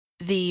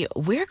the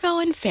We're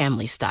Going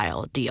Family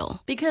Style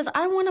deal. Because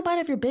I want a bite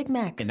of your Big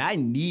Mac. And I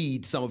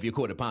need some of your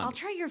Quarter Pounder. I'll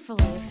try your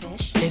filet of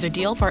fish. There's a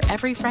deal for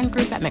every friend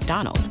group at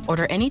McDonald's.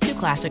 Order any two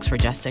classics for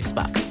just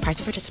 $6. Price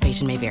of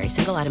participation may vary.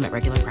 Single item at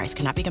regular price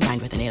cannot be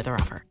combined with any other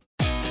offer.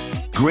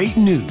 Great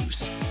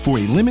news. For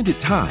a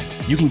limited time,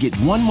 you can get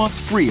 1 month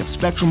free of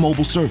Spectrum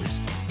Mobile service.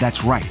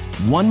 That's right,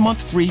 1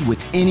 month free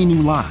with any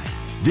new line.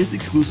 This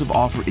exclusive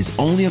offer is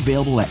only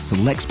available at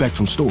select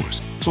Spectrum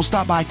stores, so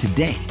stop by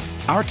today.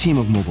 Our team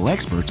of mobile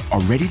experts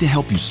are ready to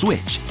help you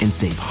switch and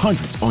save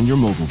hundreds on your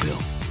mobile bill.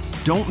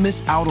 Don't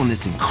miss out on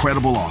this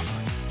incredible offer.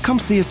 Come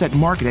see us at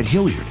Market at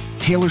Hilliard,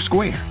 Taylor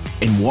Square,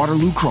 and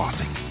Waterloo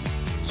Crossing.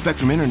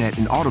 Spectrum Internet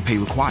and autopay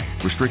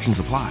required. Restrictions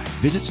apply.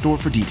 Visit store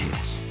for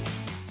details.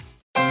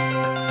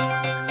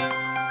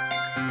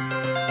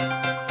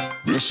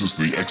 This is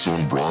the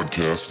X-Zone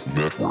Broadcast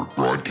Network,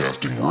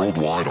 broadcasting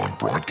worldwide on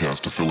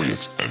broadcast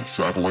affiliates and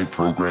satellite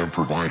program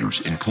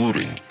providers,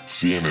 including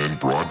CNN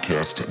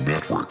Broadcast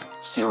Network,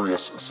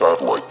 Sirius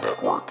Satellite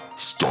Network,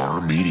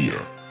 Star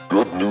Media,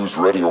 Good News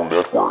Radio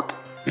Network,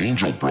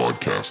 Angel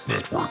Broadcast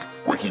Network,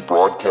 Wiki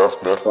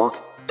Broadcast Network,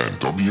 and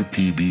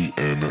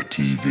WPBN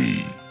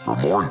TV. For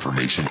more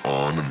information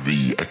on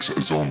the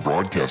X-Zone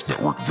Broadcast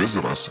Network,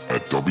 visit us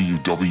at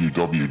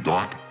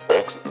www.xzbn.net.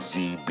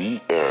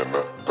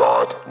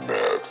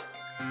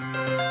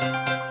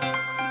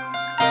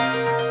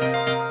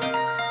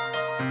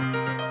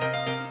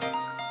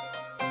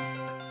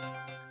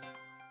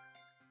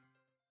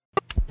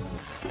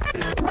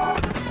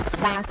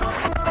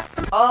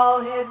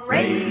 All Hit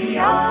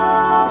Radio.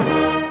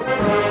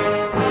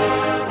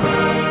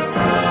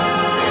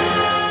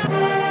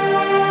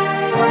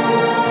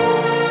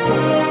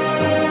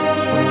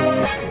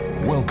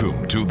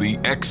 Welcome to the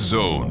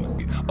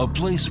X-Zone, a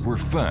place where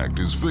fact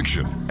is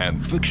fiction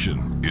and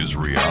fiction is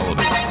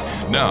reality.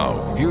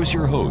 Now, here's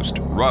your host,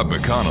 Rob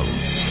McConnell.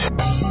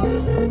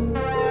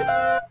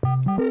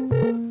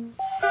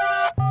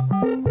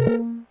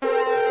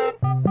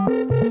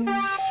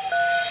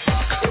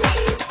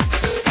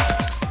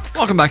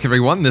 Welcome back,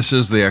 everyone. This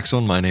is the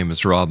X-Zone. My name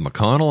is Rob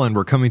McConnell, and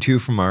we're coming to you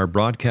from our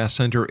broadcast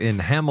center in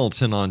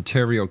Hamilton,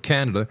 Ontario,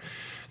 Canada,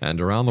 and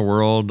around the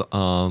world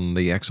on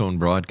the X-Zone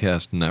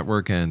Broadcast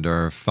Network and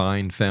our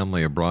fine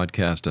family of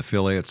broadcast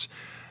affiliates,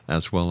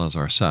 as well as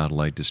our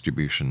satellite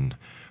distribution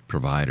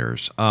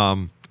providers.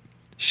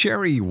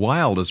 Sherry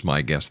Wilde is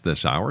my guest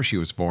this hour. She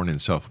was born in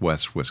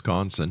southwest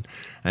Wisconsin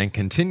and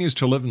continues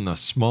to live in the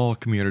small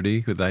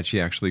community that she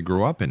actually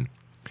grew up in.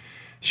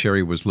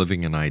 Sherry was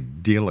living an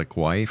idyllic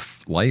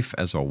life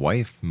as a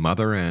wife,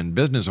 mother, and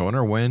business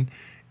owner when,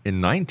 in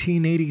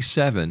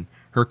 1987,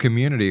 her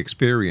community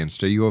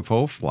experienced a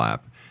UFO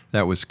flap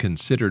that was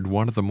considered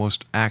one of the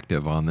most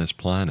active on this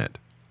planet.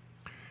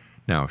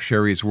 Now,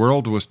 Sherry's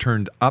world was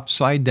turned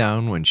upside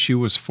down when she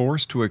was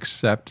forced to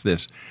accept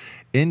this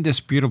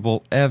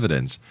indisputable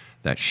evidence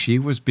that she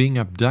was being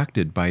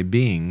abducted by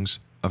beings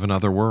of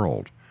another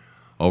world.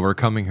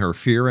 Overcoming her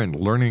fear and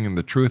learning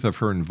the truth of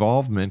her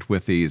involvement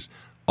with these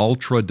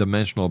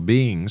ultra-dimensional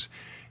beings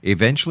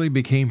eventually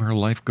became her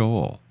life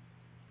goal.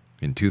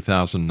 In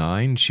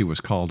 2009, she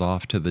was called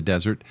off to the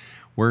desert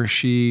where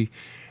she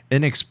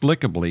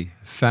inexplicably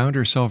found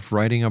herself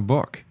writing a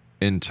book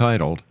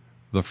entitled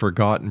The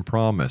Forgotten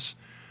Promise,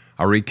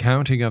 a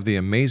recounting of the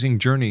amazing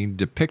journey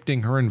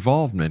depicting her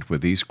involvement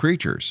with these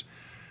creatures.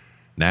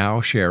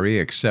 Now Sherry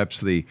accepts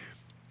the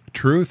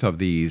truth of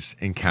these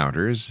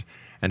encounters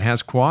and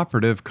has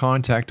cooperative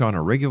contact on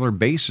a regular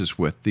basis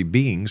with the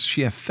beings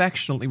she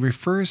affectionately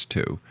refers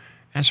to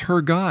as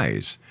her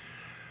guys.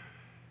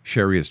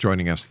 Sherry is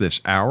joining us this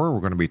hour. We're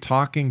going to be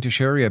talking to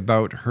Sherry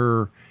about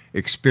her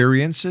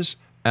experiences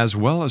as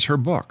well as her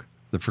book,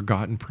 The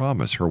Forgotten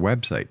Promise, her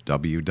website,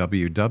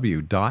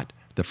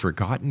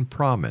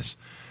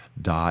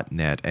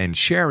 www.theforgottenpromise.net. And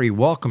Sherry,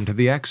 welcome to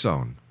the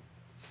X-Zone.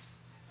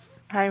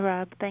 Hi,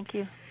 Rob. Thank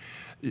you.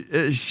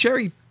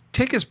 Sherry,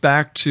 take us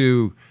back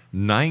to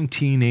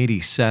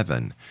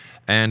 1987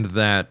 and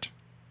that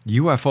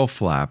UFO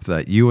flap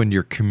that you and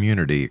your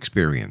community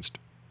experienced.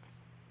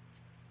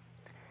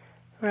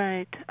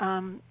 Right.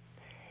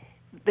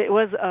 It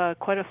was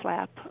quite a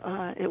flap.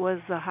 It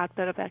was a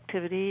hotbed of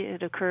activity.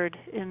 It occurred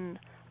in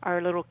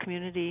our little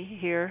community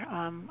here.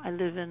 I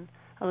live in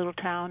a little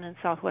town in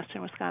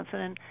southwestern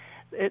Wisconsin,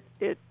 and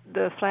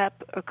the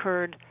flap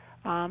occurred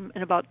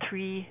in about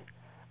three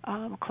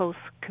close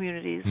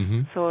communities.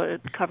 Mm-hmm. So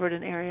it covered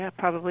an area,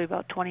 probably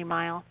about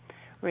 20-mile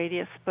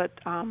radius. But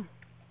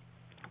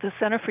the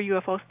Center for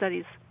UFO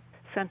Studies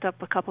sent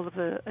up a couple of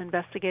the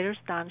investigators,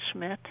 Don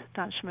Schmidt.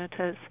 Don Schmidt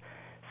has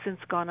since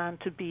gone on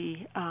to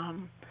be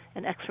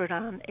an expert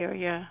on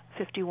Area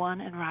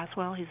 51 in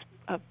Roswell. He's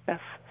a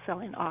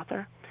best-selling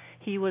author.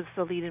 He was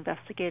the lead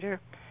investigator.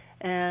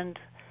 And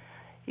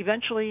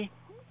eventually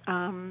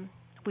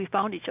we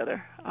found each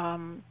other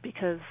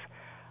because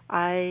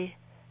I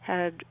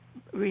had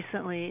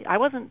recently, I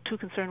wasn't too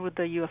concerned with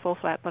the UFO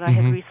flap, but I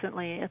had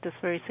recently, at this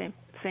very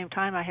same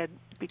time, I had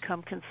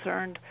become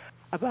concerned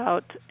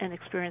about an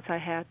experience I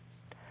had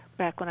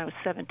back when I was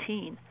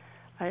 17.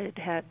 I had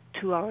had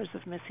 2 hours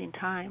of missing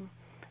time,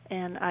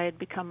 and I had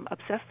become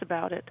obsessed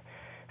about it.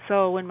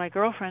 So when my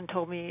girlfriend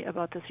told me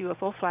about this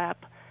UFO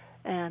flap,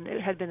 and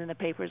it had been in the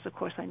papers, of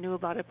course I knew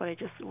about it, but I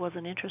just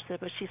wasn't interested.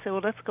 But she said,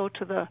 well, let's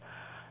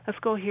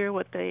go hear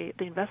what the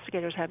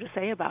investigators have to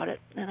say about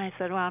it. And I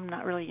said, well, I'm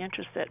not really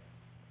interested.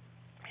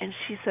 And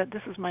she said,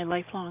 this is my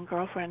lifelong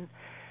girlfriend.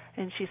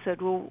 And she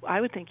said, well,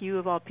 I would think you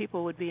of all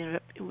people would be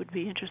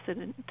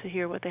interested to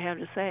hear what they have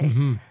to say.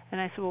 Mm-hmm.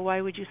 And I said, well, why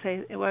would you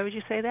say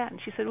that?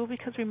 And she said, well,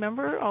 because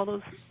remember all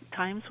those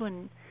times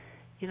when,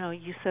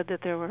 you said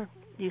that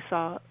you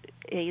saw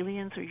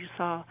aliens or you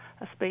saw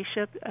a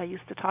spaceship. I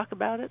used to talk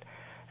about it.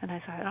 And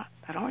I said,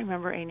 I don't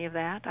remember any of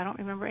that. I don't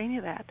remember any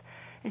of that.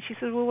 And she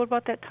said, well, what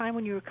about that time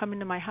when you were coming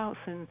to my house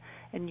and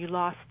you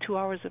lost 2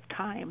 hours of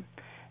time?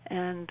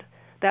 And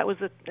that's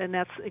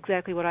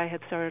exactly what I had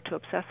started to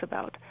obsess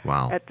about.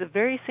 Wow. At the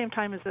very same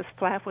time as this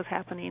flap was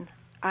happening,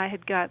 I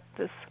had got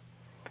this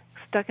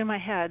stuck in my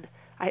head.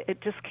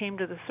 It just came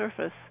to the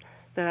surface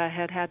that I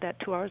had that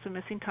 2 hours of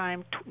missing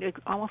time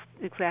almost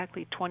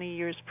exactly 20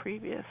 years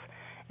previous.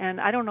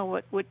 And I don't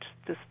know which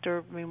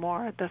disturbed me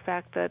more, the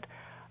fact that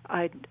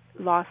I'd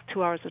lost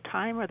 2 hours of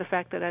time or the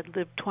fact that I'd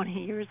lived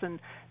 20 years and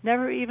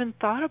never even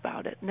thought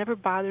about it, never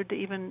bothered to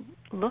even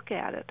look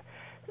at it.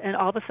 And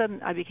all of a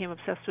sudden, I became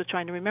obsessed with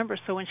trying to remember.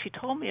 So when she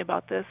told me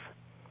about this,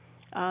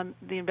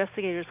 the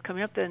investigators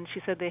coming up then, she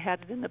said they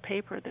had it in the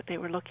paper that they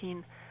were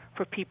looking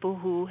for people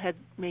who had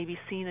maybe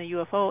seen a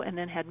UFO and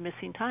then had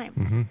missing time.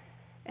 Mm-hmm.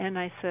 And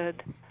I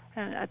said,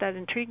 and that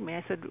intrigued me.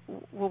 I said,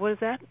 well, what is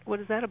that? What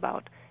is that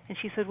about? And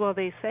she said, well,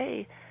 they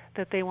say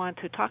that they want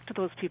to talk to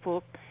those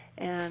people,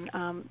 and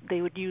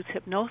they would use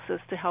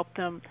hypnosis to help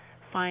them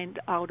find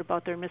out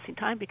about their missing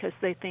time because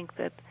they think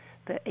that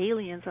the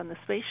aliens on the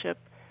spaceship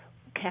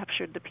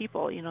captured the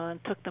people, and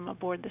took them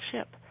aboard the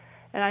ship.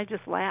 And I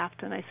just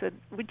laughed, and I said,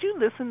 would you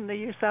listen to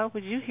yourself?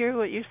 Would you hear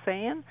what you're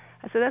saying?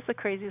 I said, that's the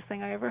craziest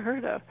thing I ever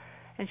heard of.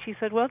 And she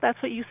said, well,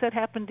 that's what you said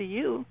happened to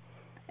you.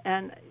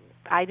 And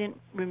I didn't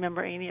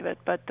remember any of it,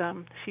 but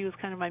she was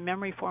kind of my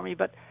memory for me.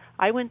 But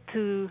I went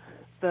to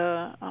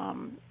the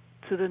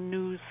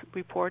news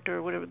report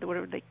or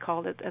whatever they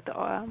called it at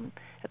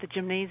the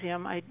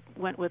gymnasium. I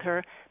went with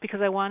her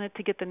because I wanted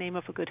to get the name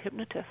of a good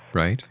hypnotist.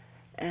 Right.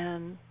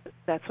 And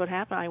that's what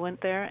happened. I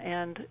went there,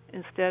 and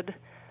instead,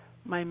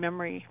 my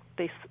memory,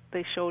 they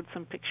showed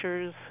some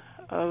pictures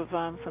of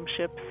some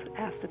ships,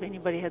 asked if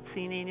anybody had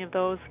seen any of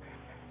those,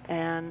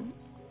 and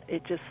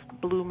it just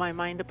blew my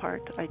mind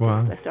apart. I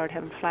started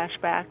having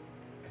flashbacks,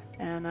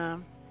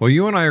 and well,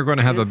 you and I are going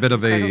to have a bit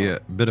incredible.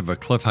 of a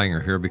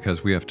cliffhanger here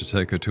because we have to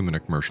take a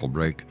 2-minute commercial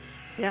break.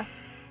 Yeah.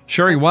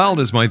 Sherry Wilde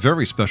is my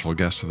very special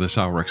guest to this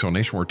hour,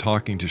 Exonation. We're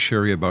talking to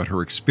Sherry about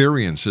her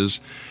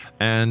experiences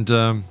and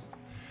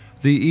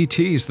the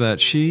ETs that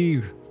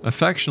she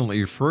affectionately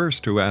refers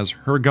to as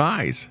her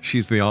guys.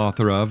 She's the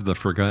author of The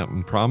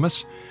Forgotten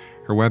Promise.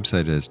 Her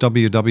website is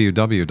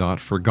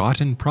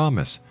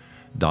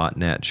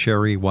www.forgottenpromise.net.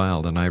 Sherry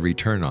Wilde and I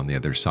return on the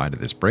other side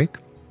of this break.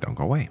 Don't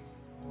go away.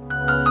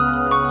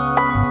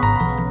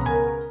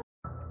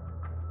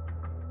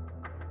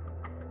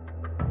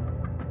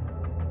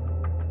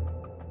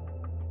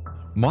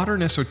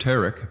 Modern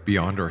Esoteric,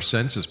 Beyond Our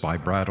Senses by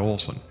Brad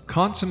Olson,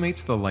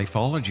 consummates the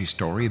lifeology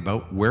story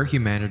about where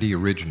humanity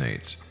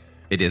originates.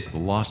 It is the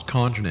lost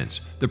continents,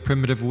 the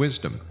primitive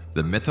wisdom,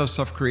 the mythos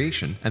of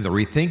creation, and the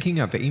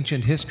rethinking of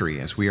ancient history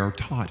as we are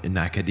taught in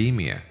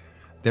academia.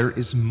 There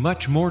is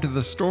much more to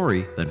the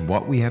story than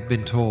what we have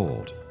been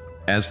told.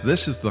 As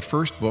this is the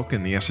first book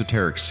in the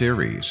Esoteric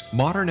series,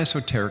 Modern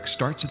Esoteric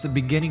starts at the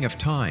beginning of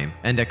time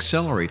and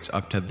accelerates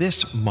up to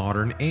this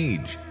modern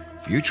age.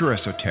 Future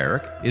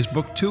Esoteric is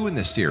book 2 in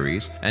the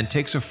series and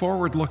takes a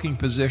forward-looking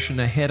position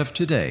ahead of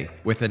today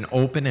with an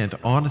open and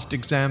honest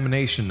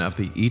examination of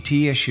the ET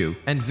issue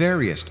and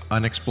various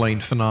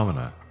unexplained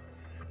phenomena.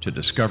 To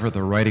discover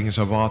the writings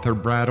of author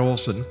Brad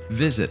Olson,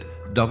 visit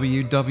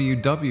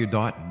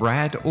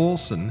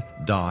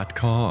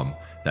www.bradolson.com.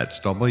 That's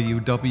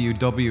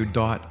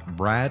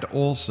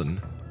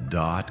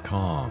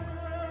www.bradolson.com.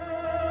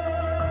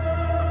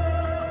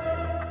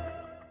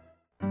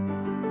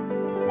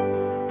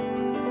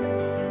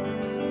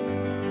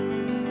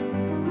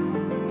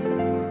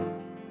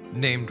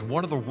 Named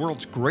one of the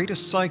world's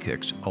greatest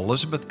psychics,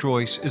 Elizabeth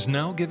Joyce is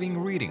now giving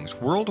readings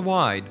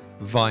worldwide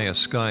via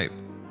Skype.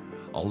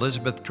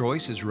 Elizabeth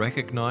Joyce is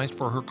recognized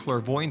for her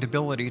clairvoyant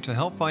ability to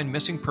help find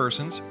missing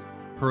persons,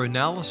 her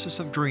analysis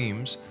of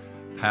dreams,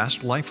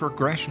 past life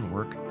regression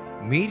work,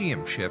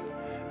 mediumship,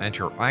 and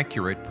her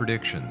accurate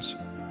predictions.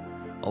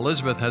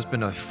 Elizabeth has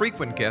been a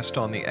frequent guest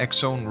on the X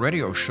Zone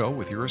radio show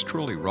with yours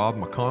truly, Rob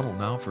McConnell,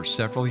 now for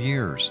several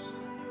years.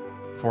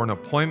 For an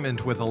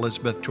appointment with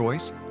Elizabeth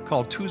Joyce,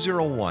 call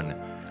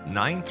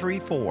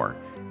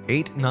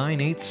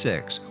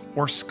 201-934-8986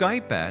 or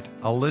Skype at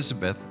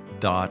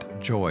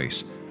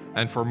elizabeth.joyce.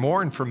 And for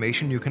more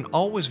information, you can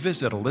always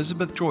visit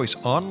Elizabeth Joyce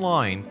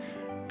online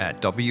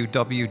at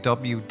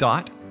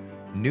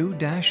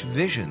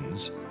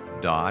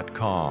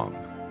www.new-visions.com.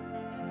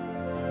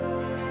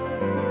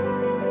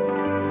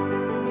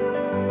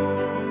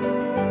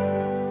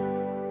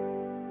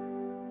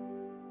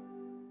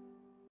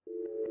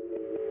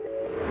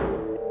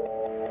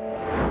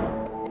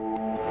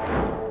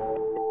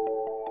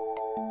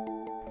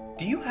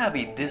 have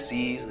a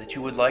dis-ease that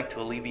you would like to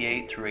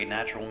alleviate through a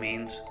natural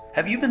means?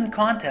 Have you been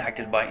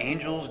contacted by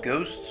angels,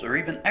 ghosts, or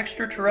even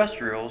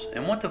extraterrestrials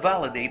and want to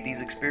validate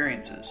these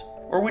experiences?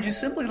 Or would you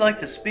simply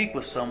like to speak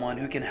with someone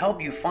who can help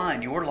you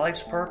find your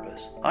life's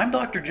purpose? I'm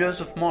Dr.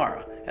 Joseph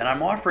Mara, and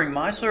I'm offering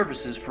my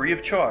services free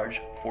of charge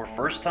for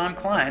first-time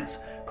clients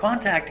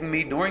contacting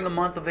me during the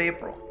month of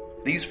April.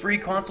 These free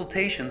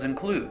consultations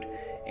include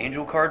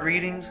angel card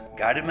readings,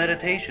 guided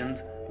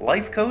meditations,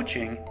 life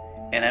coaching,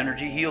 and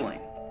energy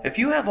healing. If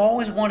you have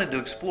always wanted to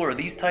explore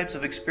these types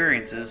of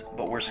experiences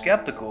but were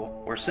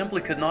skeptical or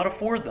simply could not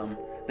afford them,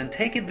 then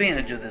take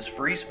advantage of this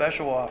free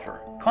special offer.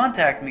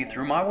 Contact me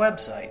through my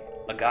website,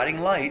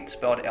 aguidinglight,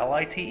 spelled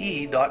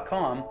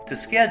LITE.com, to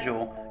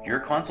schedule your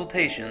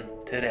consultation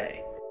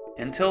today.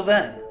 Until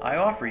then, I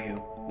offer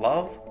you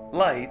love,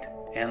 light,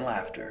 and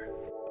laughter.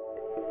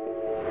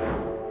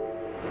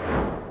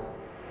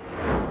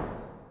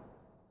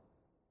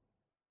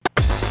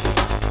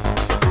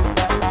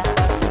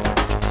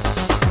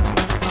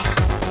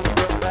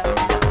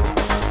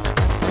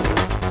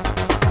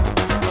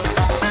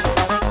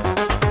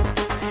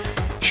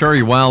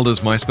 Sherry Wilde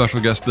is my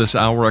special guest this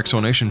hour,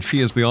 Exonation.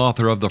 She is the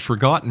author of The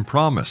Forgotten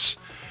Promise.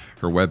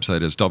 Her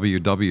website is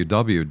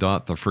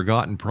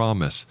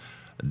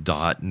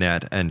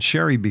www.theforgottenpromise.net. And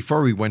Sherry,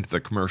 before we went to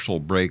the commercial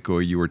break,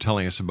 you were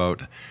telling us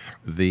about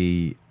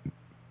the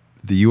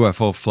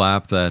UFO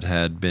flap that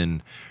had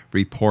been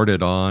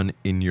reported on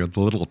in the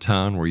little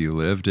town where you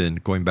lived,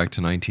 and going back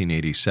to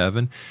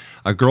 1987.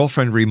 A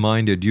girlfriend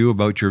reminded you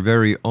about your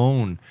very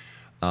own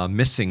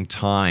missing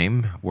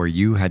time, where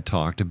you had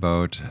talked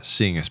about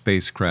seeing a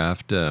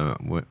spacecraft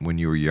when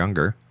you were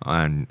younger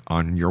on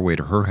your way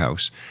to her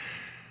house.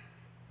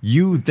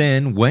 You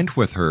then went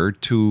with her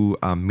to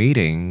a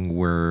meeting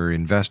where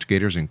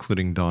investigators,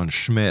 including Don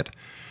Schmidt,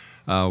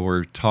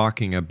 were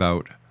talking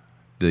about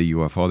the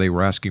UFO. They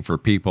were asking for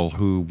people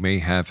who may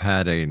have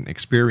had an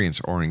experience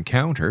or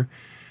encounter,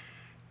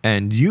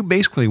 and you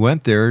basically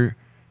went there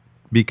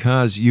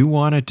because you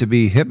wanted to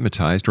be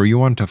hypnotized, or you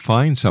wanted to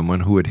find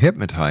someone who would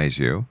hypnotize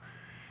you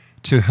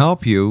to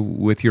help you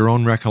with your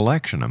own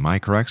recollection. Am I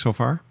correct so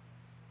far?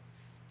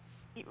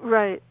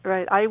 Right.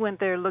 I went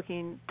there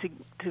looking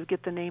to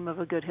get the name of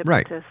a good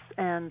hypnotist,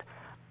 and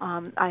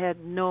I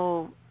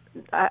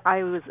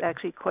was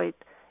actually quite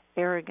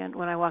arrogant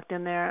when I walked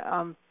in there,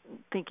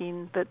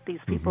 thinking that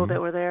these people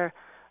that were there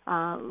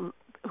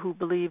who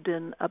believed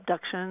in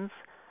abductions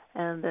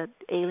and that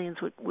aliens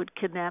would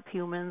kidnap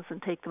humans and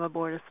take them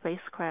aboard a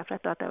spacecraft. I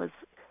thought that was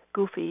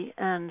goofy,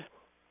 and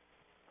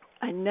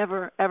I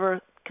never, ever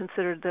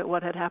considered that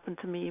what had happened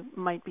to me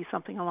might be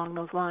something along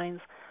those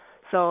lines.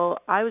 So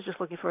I was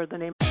just looking for the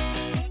name.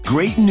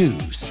 Great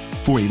news!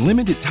 For a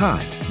limited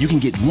time, you can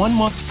get 1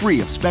 month free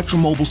of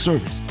Spectrum Mobile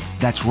service.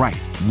 That's right,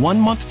 1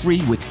 month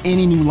free with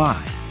any new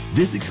line.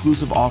 This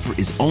exclusive offer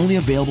is only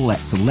available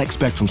at select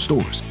Spectrum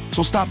stores,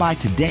 so stop by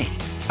today.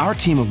 Our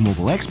team of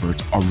mobile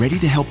experts are ready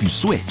to help you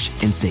switch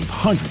and save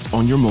hundreds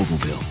on your mobile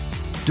bill.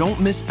 Don't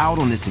miss out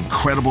on this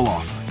incredible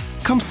offer.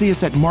 Come see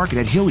us at Market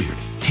at Hilliard,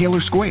 Taylor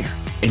Square,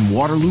 and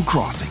Waterloo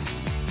Crossing.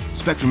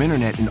 Spectrum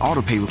Internet and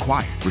autopay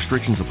required.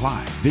 Restrictions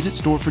apply. Visit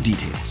store for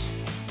details.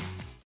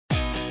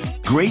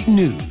 Great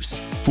news!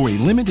 For a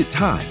limited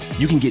time,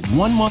 you can get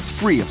 1 month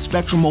free of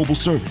Spectrum Mobile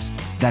service.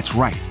 That's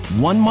right,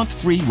 1 month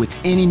free with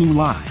any new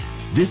line.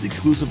 This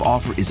exclusive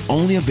offer is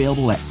only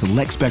available at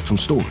select Spectrum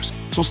stores,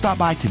 so stop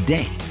by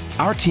today.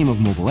 Our team of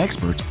mobile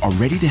experts are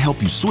ready to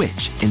help you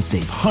switch and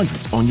save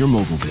hundreds on your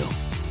mobile bill.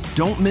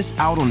 Don't miss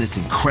out on this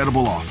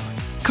incredible offer.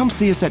 Come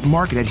see us at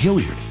Market at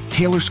Hilliard,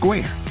 Taylor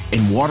Square,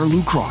 and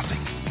Waterloo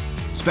Crossing.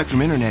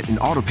 Spectrum Internet and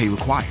autopay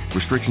required.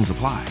 Restrictions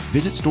apply.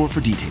 Visit store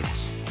for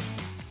details.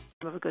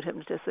 Of a good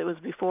hypnotist. It was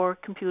before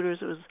computers.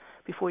 It was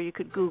before you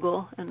could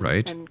Google and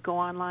go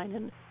online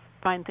and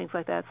find things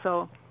like that.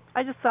 So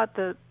I just thought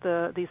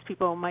that these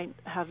people might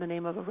have the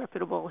name of a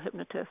reputable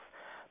hypnotist.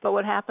 But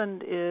what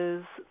happened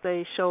is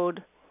they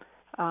showed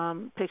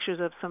pictures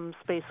of some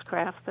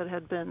spacecraft that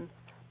had been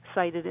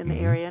sighted in the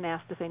area and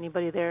asked if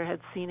anybody there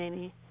had seen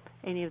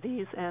any of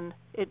these, and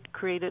it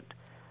created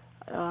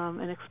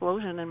an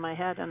explosion in my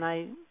head. And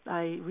I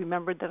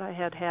remembered that I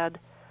had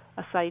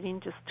a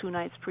sighting just 2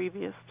 nights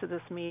previous to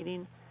this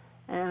meeting,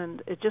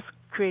 and it just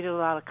created a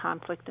lot of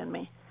conflict in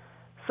me.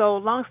 So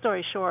long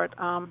story short,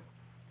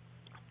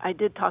 I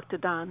did talk to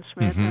Don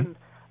Schmidt, and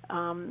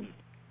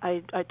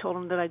I told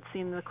him that I'd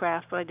seen the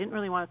craft, but I didn't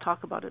really want to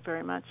talk about it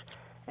very much.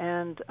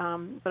 And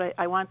but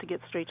I wanted to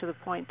get straight to the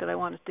point that I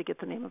wanted to get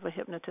the name of a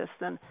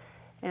hypnotist,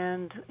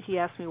 and he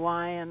asked me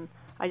why, and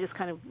I just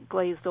kind of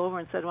glazed over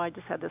and said, well, I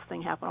just had this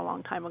thing happen a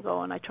long time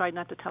ago, and I tried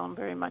not to tell him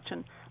very much,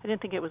 and I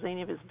didn't think it was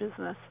any of his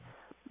business.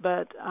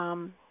 But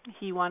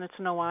he wanted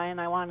to know why, and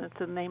I wanted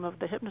the name of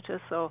the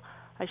hypnotist, so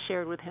I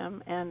shared with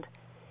him, and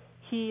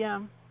he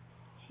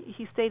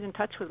stayed in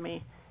touch with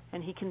me,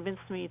 and he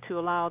convinced me to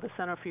allow the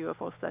Center for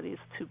UFO Studies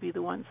to be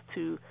the ones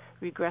to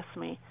regress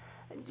me.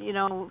 You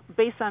know,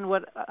 based on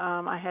what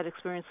I had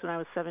experienced when I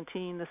was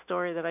 17, the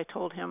story that I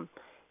told him,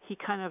 he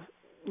kind of,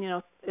 you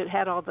know, it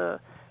had all the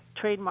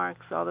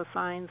trademarks, all the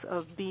signs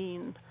of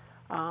being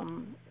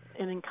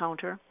an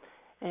encounter,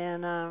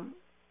 and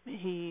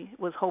he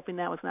was hoping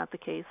that was not the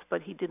case,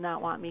 but he did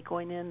not want me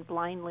going in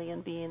blindly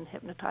and being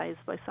hypnotized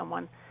by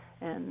someone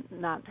and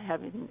not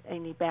having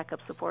any backup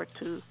support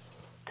to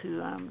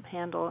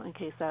handle in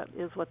case that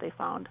is what they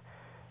found.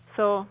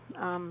 So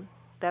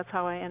that's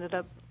how I ended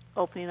up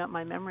opening up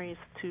my memories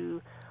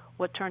to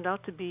what turned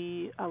out to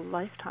be a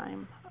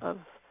lifetime of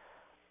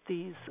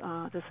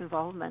this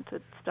involvement.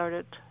 It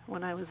started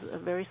when I was a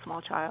very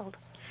small child.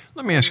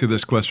 Let me ask you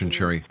this question,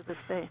 Sherry. To this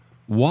day.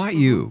 Why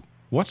you?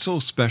 What's so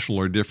special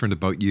or different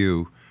about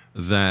you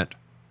that,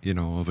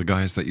 the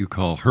guys that you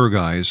call her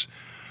guys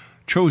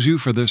chose you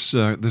for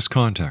this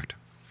contact?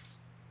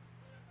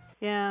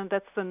 Yeah,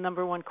 that's the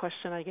number one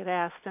question I get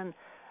asked, and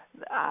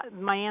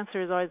my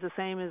answer is always the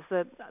same: is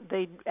that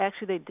they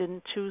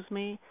didn't choose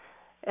me.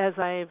 As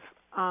I've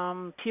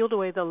peeled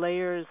away the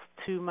layers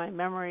to my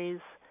memories,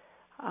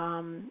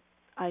 I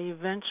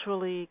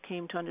eventually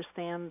came to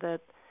understand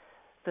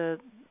that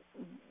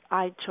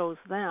I chose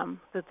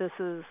them. That this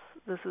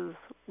is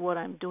what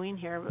I'm doing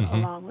here,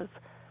 along with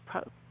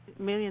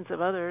millions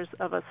of others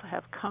of us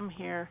have come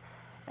here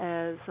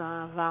as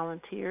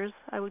volunteers,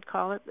 I would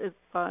call it.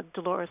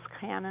 Dolores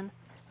Cannon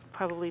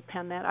probably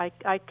penned that.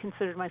 I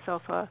considered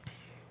myself a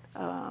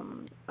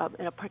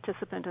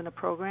participant in a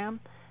program,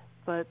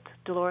 but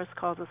Dolores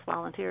calls us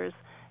volunteers,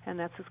 and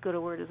that's as good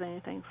a word as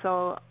anything.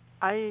 So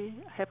I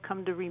have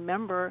come to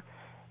remember,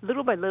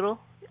 little by little,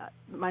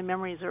 my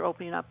memories are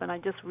opening up, and I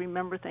just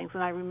remember things,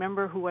 and I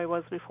remember who I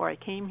was before I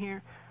came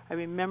here. I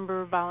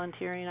remember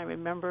volunteering. I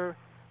remember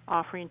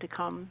offering to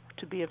come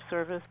to be of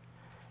service.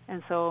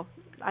 And so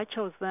I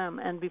chose them,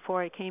 and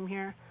before I came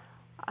here,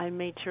 I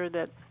made sure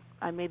that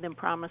I made them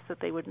promise that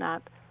they would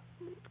not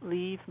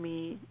leave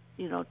me,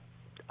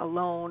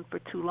 alone for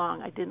too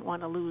long. I didn't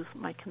want to lose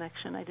my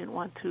connection. I didn't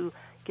want to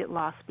get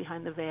lost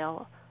behind the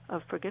veil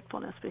of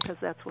forgetfulness, because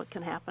that's what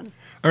can happen.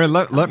 All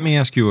right, let me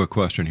ask you a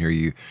question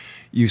here.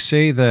 You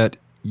say that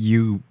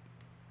you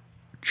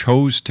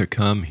chose to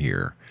come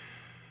here.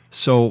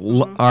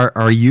 So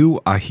are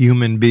you a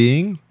human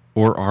being,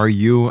 or are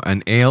you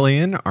an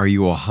alien? Are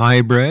you a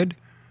hybrid?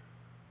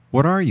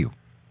 What are you?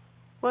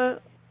 Well,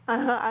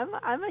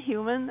 I'm a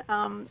human.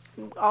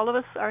 All of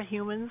us are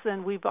humans,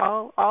 and we've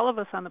all of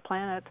us on the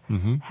planet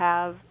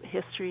have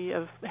history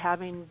of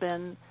having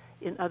been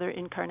in other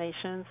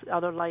incarnations,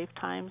 other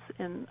lifetimes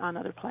on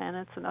other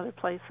planets and other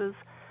places.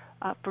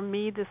 For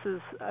me, this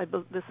is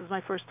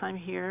my first time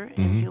here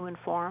in human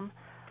form,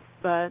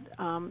 but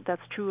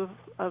that's true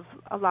of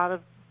a lot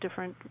of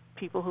different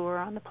people who are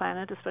on the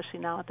planet, especially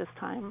now at this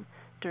time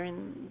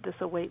during this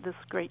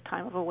great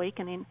time of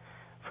awakening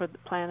for the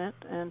planet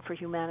and for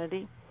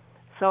humanity.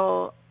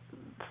 So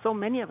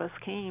many of us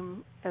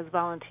came as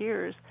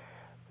volunteers.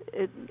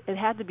 It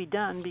had to be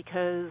done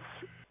because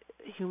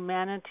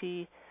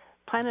humanity,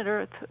 planet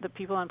Earth, the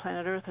people on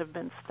planet Earth have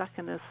been stuck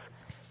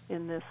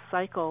in this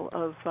cycle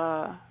of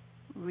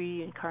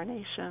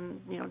reincarnation,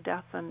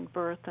 death and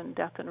birth and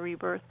death and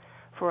rebirth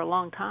for a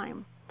long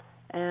time.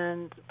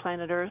 And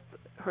planet Earth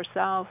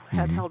herself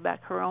had held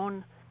back her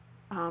own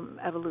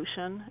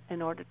evolution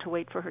in order to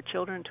wait for her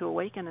children to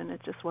awaken, and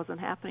it just wasn't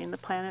happening. The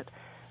planet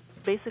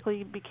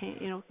basically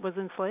was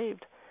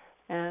enslaved,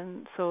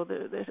 and so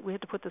we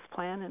had to put this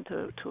plan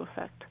into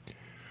effect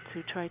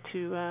to try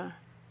to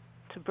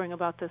bring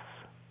about this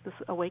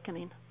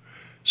awakening.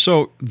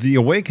 So the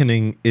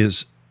awakening,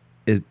 is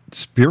it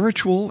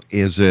spiritual?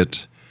 Is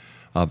it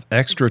of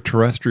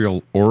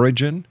extraterrestrial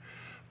origin?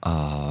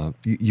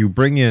 You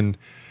bring in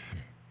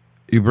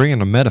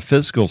a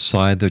metaphysical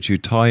side that you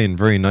tie in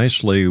very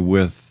nicely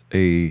with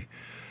the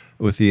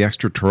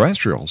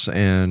extraterrestrials,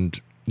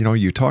 and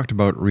you talked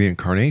about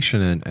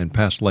reincarnation and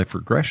past life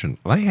regression.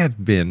 I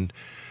have been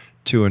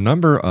to a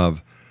number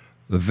of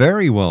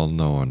very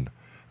well-known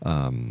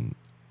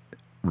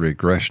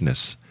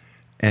regressionists,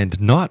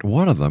 and not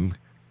one of them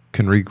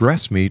can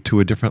regress me to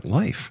a different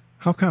life.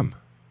 How come?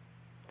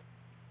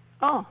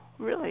 Oh,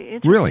 really?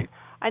 Interesting. Really?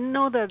 I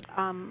know that,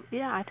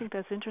 I think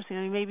that's interesting.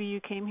 I mean, maybe you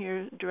came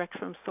here direct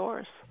from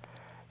source.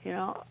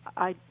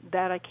 I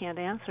can't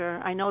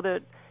answer. I know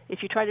that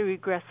if you try to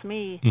regress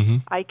me,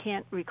 I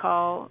can't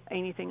recall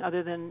anything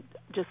other than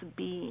just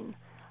being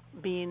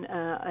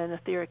an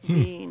etheric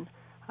being.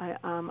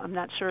 I'm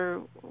not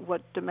sure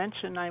what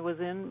dimension I was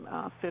in,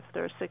 fifth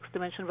or sixth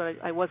dimension, but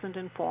I wasn't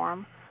in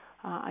form.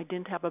 I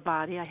didn't have a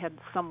body. I had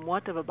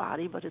somewhat of a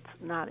body, but it's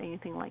not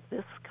anything like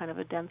this kind of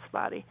a dense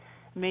body.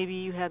 Maybe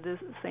you had the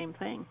same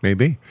thing.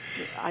 Maybe.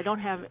 I don't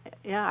have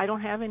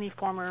any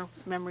former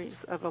memories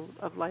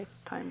of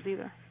lifetimes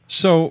either.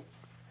 So,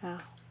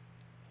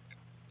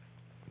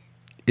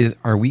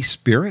 are we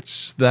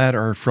spirits that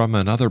are from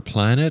another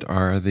planet?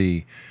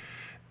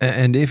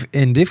 And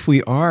if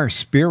we are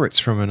spirits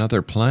from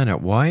another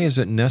planet, why is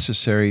it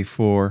necessary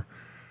for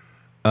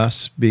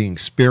us being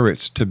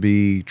spirits to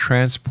be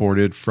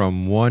transported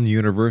from one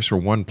universe or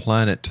one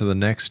planet to the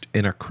next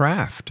in a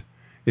craft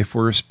if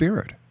we're a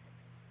spirit?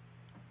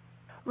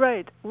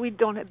 Right. We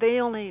don't.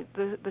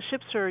 The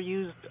ships are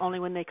used only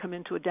when they come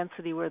into a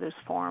density where there's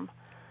form,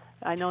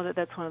 I know that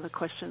that's one of the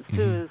questions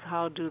too, is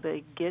how do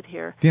they get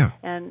here? Yeah.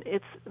 And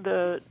it's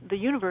the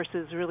universe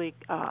is really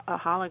a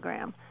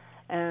hologram,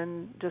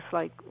 and just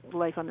like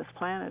life on this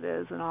planet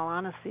is, in all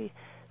honesty.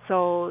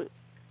 So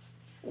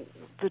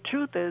the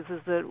truth is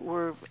that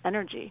we're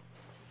energy,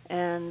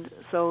 and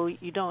so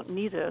you don't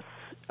need a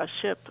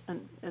ship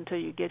until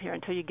you get here,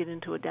 until you get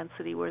into a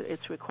density where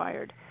it's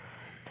required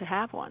to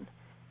have one.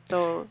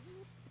 So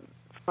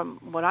from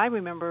what I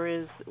remember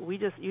is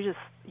you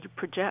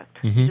project.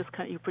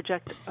 You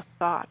project a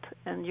thought,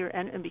 and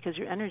and because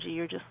you're energy,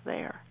 you're just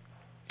there.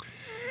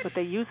 But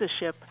they use a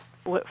ship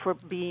for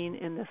being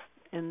in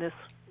this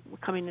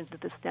coming into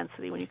this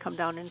density. When you come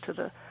down into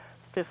the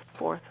 5th,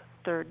 4th,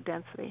 3rd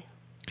density.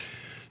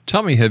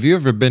 Tell me, have you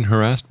ever been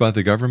harassed by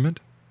the government?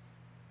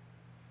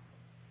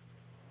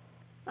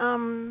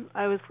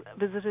 I was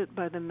visited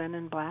by the Men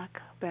in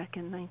Black back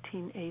in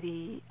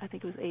 1980. I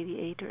think it was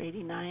 88 or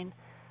 89.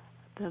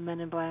 The Men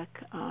in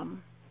Black,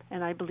 and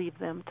I believe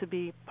them to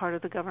be part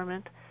of the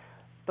government,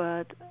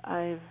 but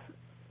I've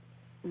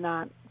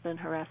not been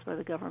harassed by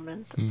the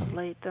government of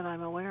late that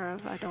I'm aware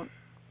of. I don't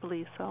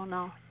believe so,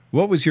 no.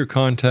 What was your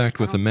contact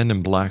with the Men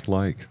in Black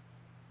like?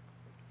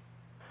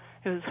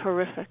 It was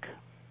horrific.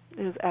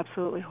 It was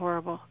absolutely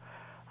horrible.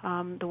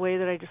 The way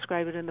that I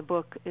describe it in the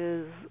book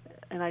is,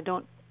 and I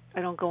don't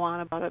go on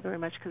about it very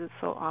much because it's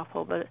so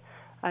awful, but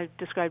I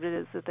described it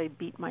as that they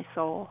beat my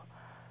soul.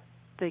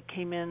 They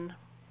came in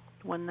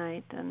one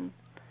night and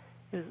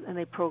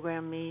they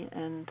programmed me,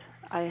 and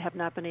I have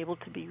not been able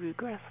to be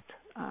regressed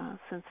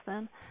since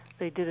then.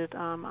 They did it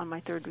on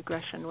my 3rd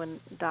regression when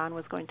Don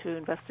was going to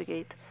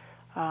investigate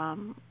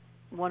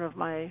one of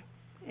my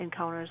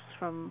encounters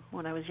from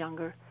when I was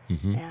younger,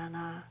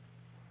 and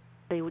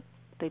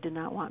they did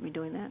not want me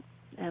doing that,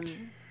 and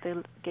they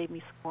gave me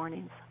some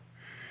warnings.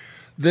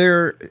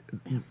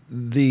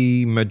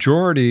 The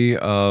majority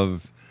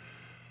of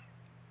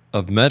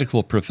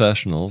medical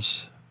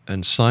professionals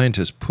and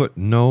scientists put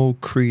no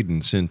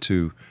credence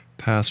into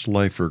past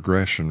life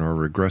regression or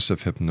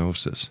regressive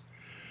hypnosis.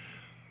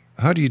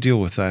 How do you deal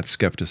with that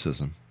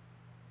skepticism?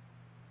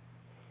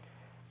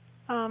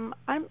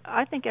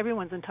 I think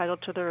everyone's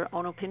entitled to their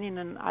own opinion,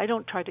 and I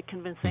don't try to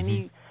convince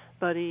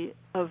anybody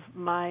of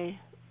my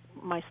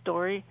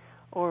story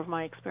or of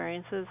my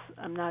experiences.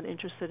 I'm not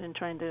interested in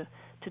trying to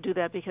do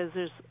that because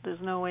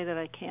there's no way that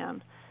I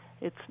can.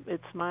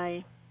 It's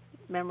my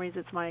memories,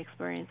 it's my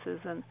experiences,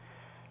 and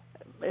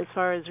as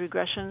far as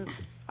regressions,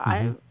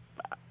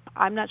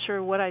 I'm not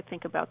sure what I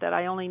think about that.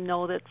 I only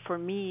know that for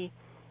me,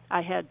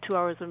 I had 2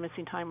 hours of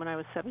missing time when I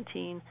was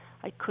 17.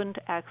 I couldn't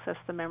access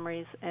the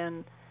memories,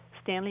 and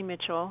Stanley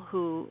Mitchell,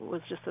 who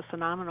was just a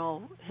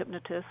phenomenal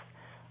hypnotist,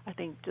 I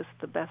think just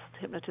the best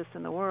hypnotist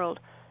in the world,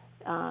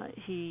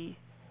 he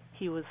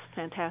was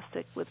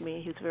fantastic with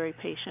me. He was very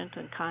patient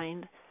and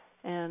kind,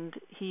 and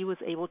he was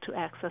able to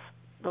access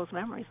those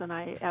memories. And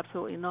I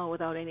absolutely know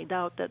without any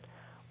doubt that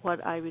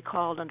what I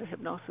recalled under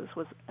hypnosis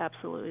was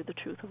absolutely the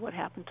truth of what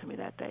happened to me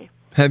that day.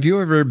 Have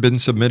you ever been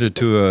submitted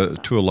to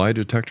a lie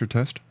detector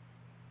test?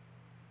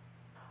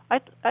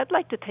 I'd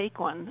like to take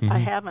one. I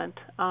haven't.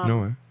 No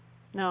way.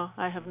 No,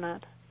 I have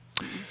not.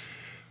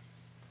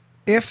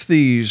 If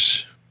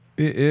these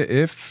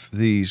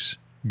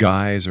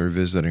guys are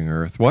visiting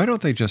Earth, why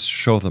don't they just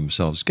show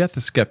themselves, get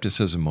the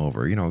skepticism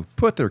over,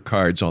 put their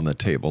cards on the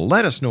table,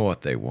 let us know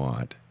what they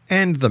want,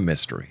 end the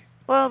mystery?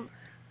 Well,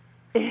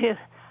 I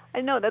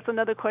know that's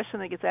another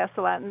question that gets asked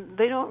a lot, and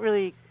they don't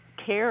really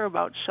care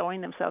about showing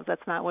themselves.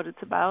 That's not what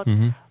it's about.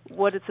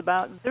 What it's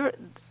about,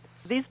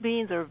 these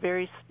beings are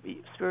very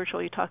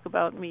spiritual. You talk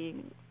about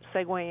me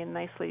segueing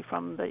nicely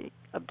from the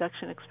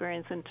abduction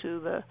experience into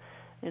the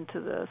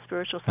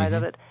spiritual side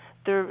of it.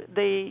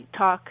 They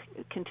talk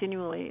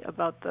continually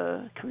about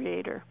the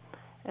Creator.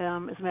 As a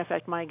matter of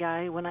fact, my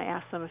guy, when I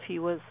asked him if he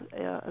was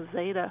a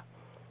Zeta,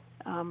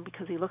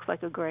 because he looks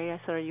like a gray, I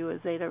said, "Are you a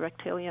Zeta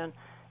Reptilian?"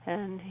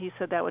 And he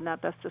said that would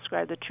not best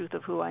describe the truth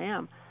of who I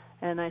am.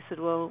 And I said,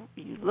 "Well,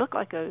 you look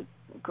like a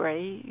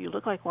gray. You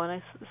look like one."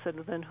 I said,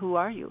 "Well, then who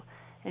are you?"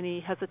 And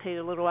he hesitated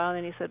a little while, and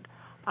then he said,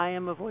 "I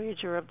am a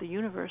voyager of the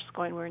universe,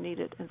 going where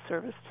needed in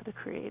service to the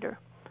Creator."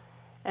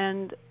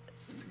 And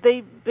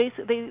they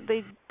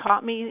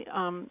taught me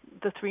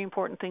the 3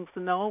 important things to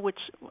know,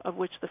 of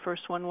which the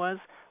first one was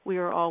we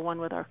are all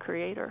one with our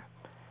Creator.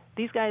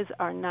 These guys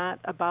are not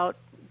about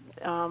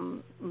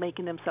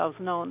making themselves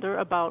known. They're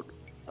about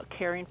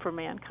caring for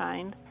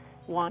mankind,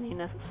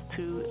 wanting us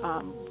to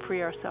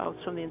free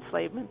ourselves from the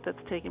enslavement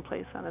that's taking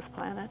place on this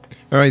planet.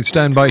 All right,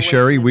 stand by,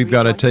 Sherry. We've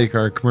got to take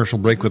our commercial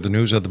break with the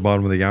news at the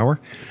bottom of the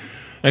hour.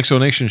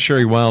 Exonation,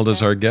 Sherry Wilde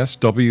is our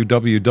guest,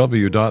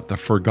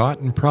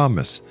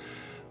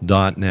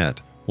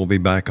 www.theforgottenpromise.net. We'll be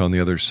back on the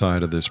other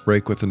side of this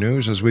break with the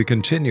news as we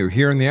continue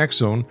here in the X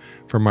Zone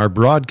from our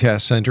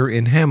broadcast center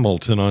in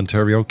Hamilton,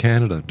 Ontario,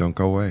 Canada. Don't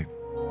go away.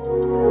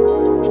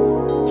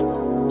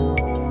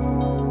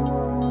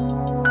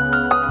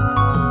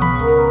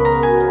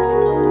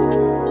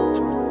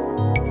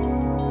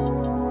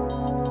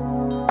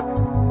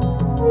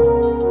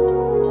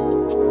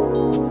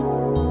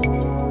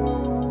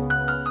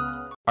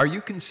 Are you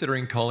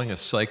considering calling a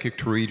psychic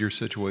to read your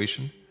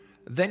situation?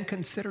 Then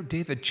consider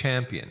David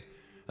Champion,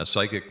 a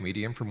psychic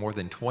medium for more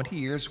than 20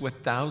 years with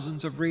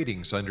thousands of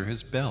readings under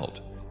his belt.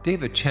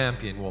 David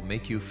Champion will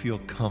make you feel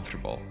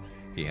comfortable.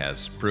 He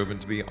has proven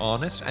to be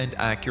honest and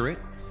accurate.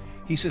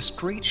 He's a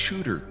straight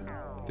shooter.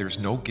 There's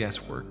no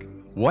guesswork.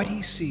 What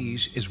he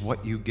sees is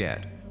what you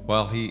get.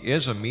 While he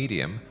is a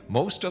medium,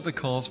 most of the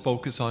calls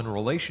focus on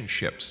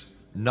relationships,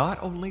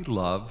 not only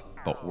love,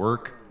 but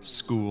work,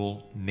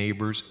 school,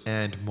 neighbors,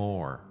 and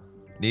more.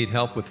 Need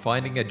help with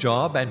finding a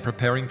job and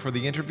preparing for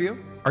the interview?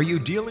 Are you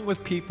dealing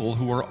with people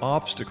who are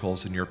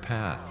obstacles in your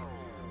path?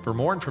 For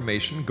more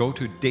information, go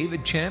to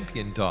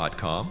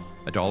davidchampion.com,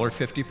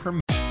 $1.50 per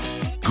month.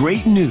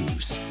 Great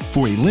news!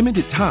 For a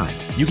limited time,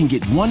 you can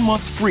get 1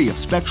 month free of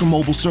Spectrum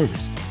Mobile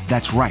service.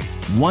 That's right,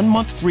 1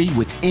 month free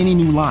with any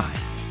new line.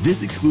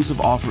 This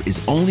exclusive offer is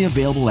only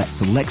available at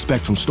select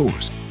Spectrum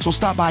stores, so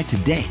stop by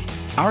today.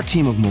 Our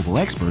team of mobile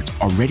experts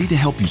are ready to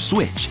help you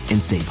switch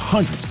and save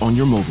hundreds on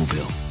your mobile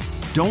bill.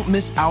 Don't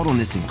miss out on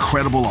this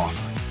incredible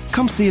offer.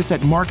 Come see us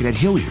at Market at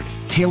Hilliard,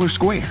 Taylor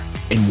Square,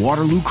 and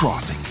Waterloo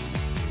Crossing.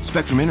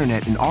 Spectrum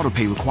Internet and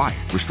autopay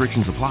required.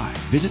 Restrictions apply.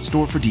 Visit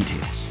store for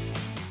details.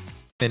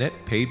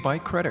 Minute paid by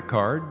credit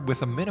card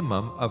with a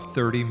minimum of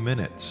 30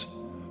 minutes.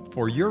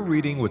 For your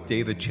reading with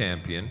David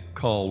Champion,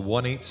 call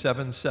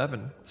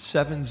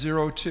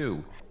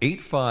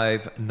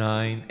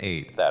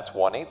 1-877-702-8598. That's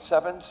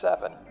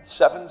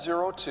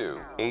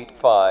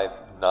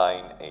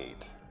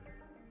 1-877-702-8598.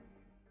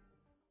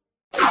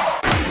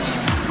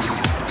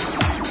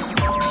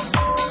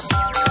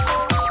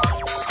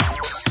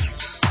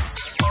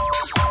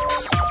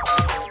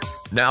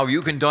 Now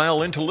you can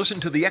dial in to listen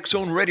to the X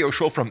Zone Radio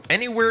Show from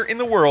anywhere in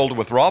the world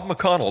with Rob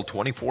McConnell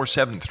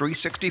 24/7,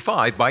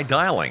 365 by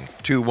dialing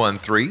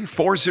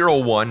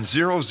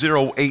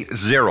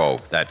 213-401-0080.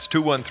 That's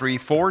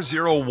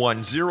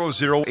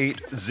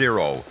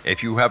 213-401-0080.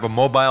 If you have a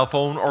mobile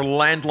phone or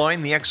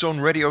landline, the X Zone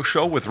Radio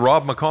Show with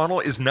Rob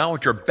McConnell is now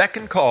at your beck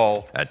and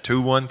call at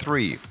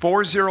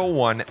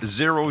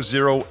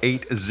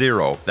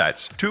 213-401-0080.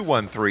 That's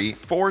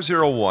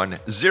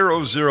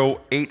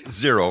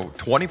 213-401-0080,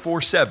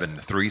 24/7,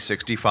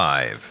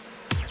 365.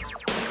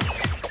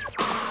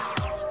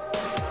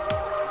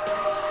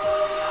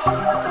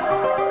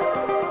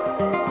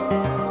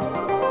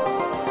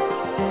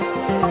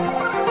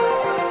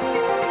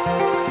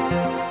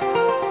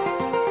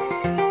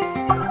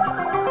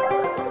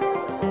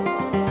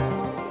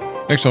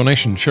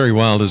 Exonation, Sherry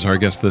Wilde is our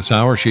guest this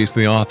hour. She's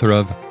the author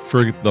of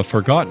The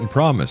Forgotten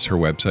Promise. Her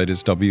website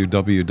is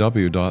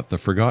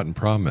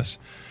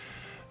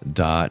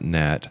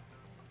www.theforgottenpromise.net.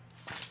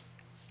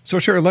 So,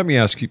 Sherry, let me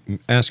ask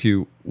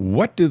you,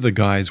 what do the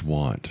guys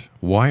want?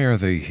 Why are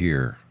they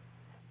here?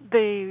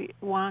 They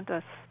want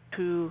us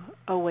to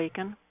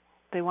awaken.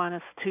 They want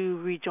us to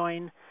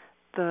rejoin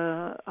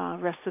the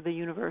rest of the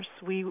universe.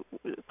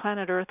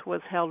 Planet Earth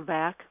was held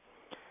back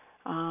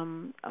a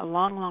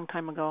long, long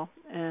time ago,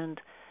 and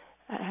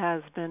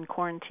has been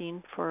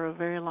quarantined for a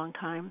very long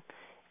time.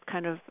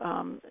 Kind of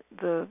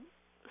the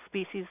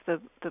species,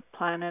 the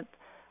planet,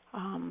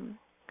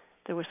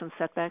 there were some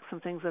setbacks, some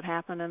things that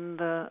happened, and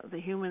the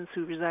humans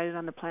who resided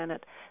on the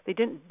planet, they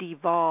didn't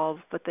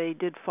devolve, but they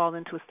did fall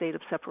into a state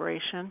of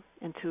separation,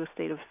 into a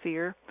state of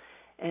fear,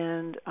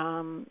 and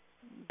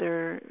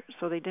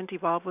so they didn't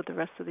evolve with the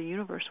rest of the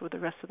universe, with the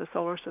rest of the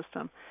solar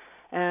system.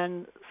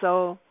 And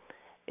so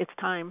it's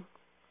time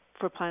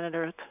for planet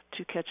Earth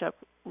to catch up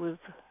with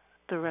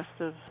the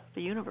rest of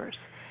the universe.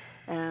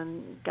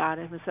 And God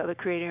himself, the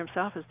Creator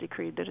himself, has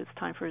decreed that it's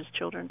time for his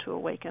children to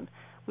awaken.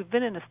 We've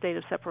been in a state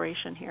of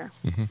separation here,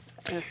 in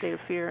a state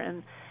of fear,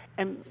 and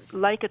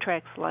like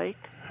attracts like.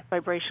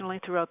 Vibrationally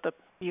throughout the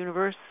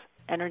universe,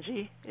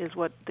 energy is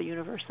what the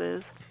universe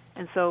is.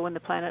 And so when the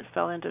planet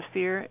fell into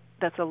fear,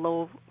 that's a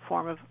low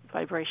form of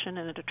vibration,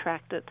 and it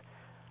attracted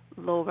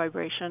low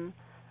vibrational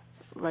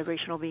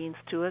beings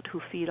to it who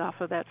feed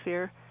off of that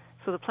fear.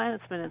 So the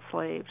planet's been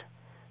enslaved.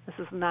 This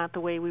is not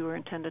the way we were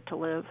intended to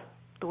live,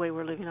 the way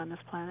we're living on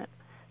this planet.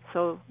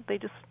 So they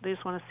just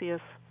want to see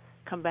us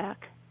come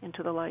back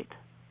into the light.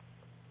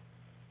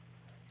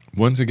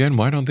 Once again,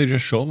 why don't they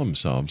just show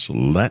themselves?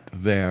 Let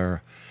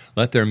their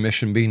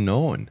mission be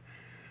known.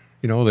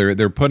 You know,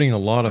 they're putting a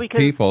lot of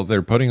people.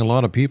 They're putting a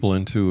lot of people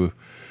into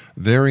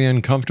very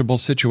uncomfortable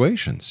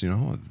situations. You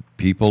know,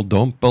 people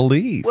don't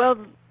believe. Well,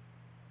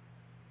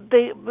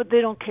 they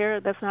don't care.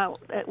 That's not,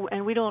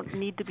 and we don't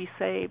need to be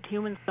saved.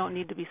 Humans don't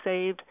need to be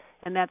saved,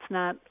 and that's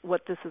not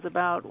what this is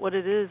about. What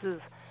it is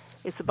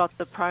it's about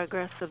the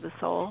progress of the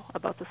soul,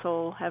 about the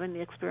soul having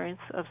the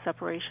experience of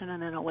separation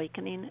and then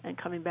awakening and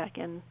coming back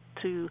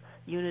into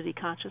unity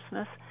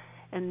consciousness.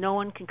 And no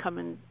one can come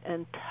in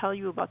and tell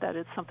you about that.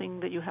 It's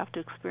something that you have to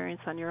experience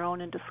on your own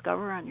and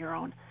discover on your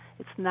own.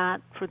 It's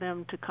not for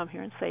them to come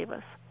here and save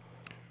us.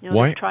 You know,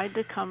 Why? We tried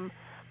to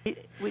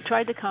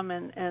come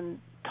and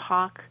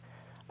talk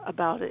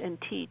about it and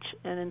teach,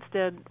 and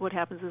instead what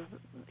happens is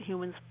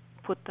humans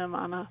put them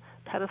on a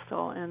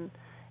pedestal and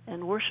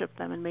worship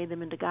them and made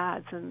them into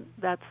gods, and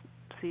that's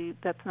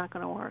not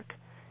going to work.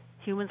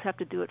 Humans have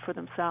to do it for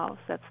themselves.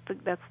 That's the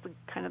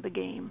kind of the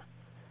game.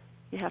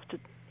 You have to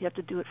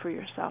do it for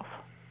yourself.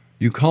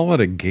 You call it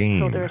a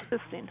game. So they're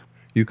assisting.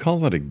 You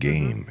call it a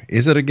game. Mm-hmm.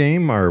 Is it a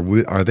game?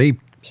 Are they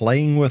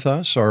playing with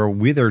us? Are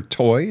we their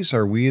toys?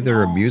 Are we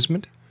their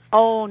amusement?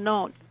 Oh,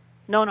 no.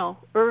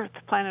 Earth,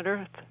 planet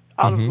Earth,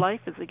 all of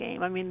life is a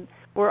game. I mean,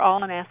 we're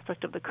all an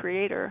aspect of the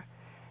Creator.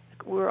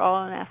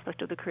 All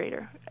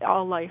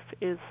life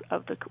is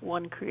of the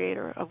one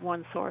Creator, of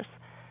one source.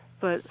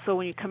 But so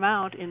when you come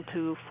out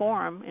into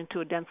form, into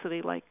a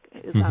density like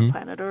is on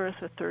planet Earth,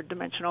 a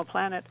third-dimensional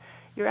planet,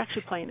 you're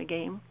actually playing a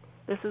game.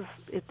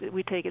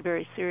 We take it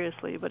very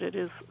seriously, but it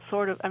is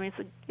sort of. I mean,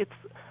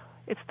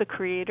 it's the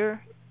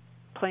Creator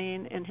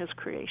playing in His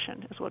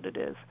creation is what it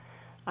is.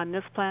 On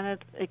this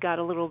planet, it got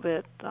a little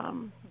bit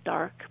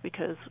dark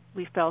because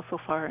we fell so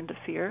far into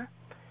fear,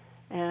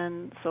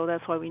 and so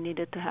that's why we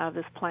needed to have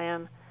this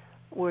plan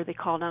where they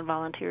called on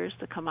volunteers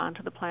to come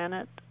onto the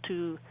planet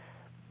to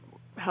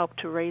help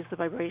to raise the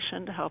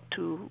vibration, to help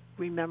to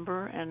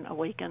remember and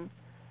awaken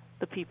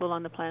the people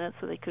on the planet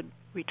so they could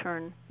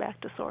return back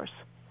to source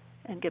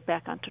and get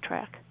back onto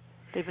track.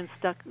 They've been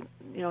stuck,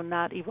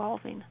 not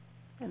evolving,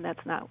 and that's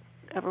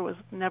was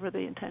never the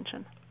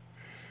intention.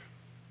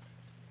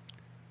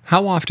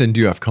 How often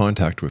do you have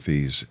contact with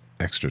these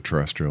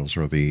extraterrestrials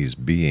or these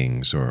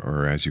beings,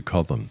 or as you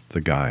call them,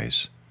 the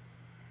guys?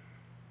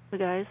 The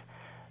guys,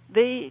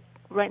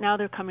 right now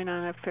they're coming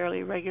on a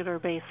fairly regular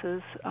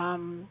basis.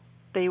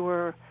 They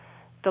were,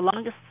 the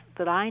longest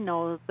that I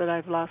know that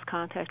I've lost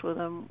contact with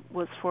them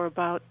was for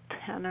about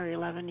 10 or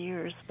 11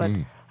 years, but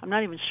I'm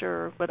not even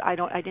sure, but I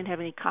didn't have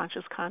any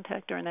conscious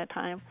contact during that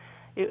time.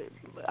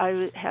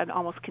 I had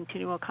almost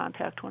continual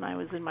contact when I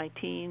was in my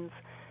teens,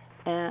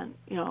 and,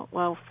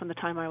 from the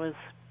time I was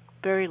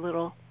very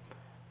little,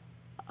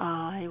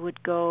 I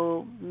would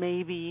go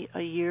maybe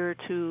a year or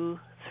 2,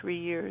 3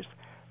 years,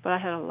 but I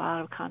had a lot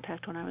of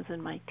contact when I was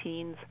in my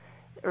teens,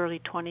 early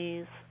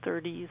 20s,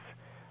 30s.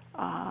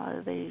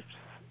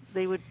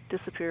 They would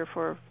disappear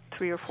for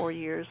 3 or 4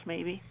 years,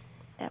 maybe,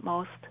 at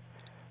most.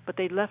 But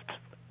they left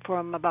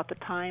from about the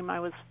time I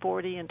was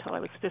 40 until I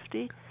was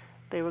 50.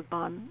 They were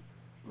gone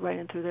right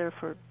in through there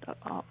for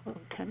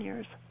 10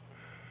 years,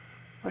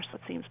 or so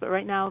it seems. But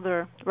right now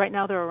they're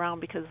around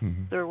because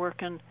they're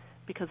working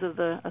because of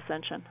the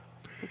ascension,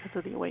 because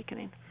of the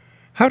awakening.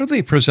 How do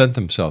they present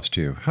themselves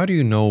to you? How do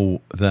you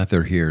know that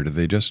they're here? Do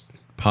they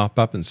just pop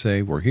up and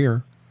say, "We're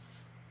here"?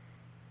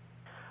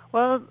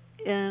 Well,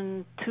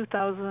 in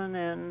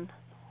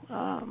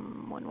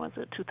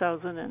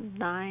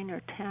 2009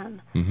 or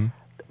 10,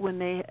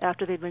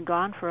 after they'd been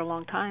gone for a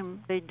long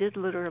time, they did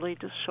literally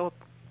just show up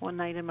one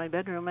night in my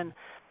bedroom, and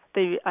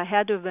I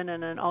had to have been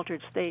in an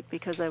altered state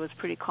because I was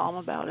pretty calm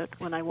about it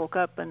when I woke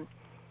up,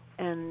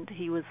 and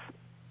he was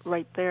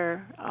right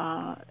there,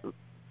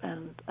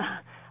 and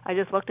I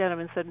just looked at him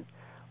and said,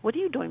 "What are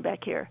you doing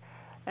back here?"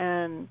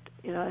 And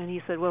and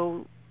he said,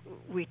 "Well,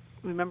 we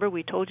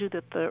told you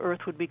that the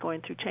Earth would be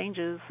going through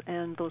changes,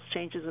 and those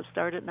changes have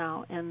started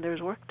now, and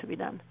there's work to be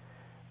done."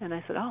 And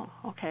I said, "Oh,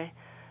 okay."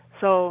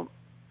 So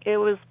it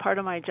was part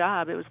of my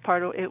job. It was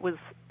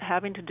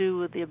having to do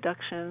with the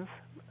abductions.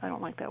 I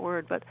don't like that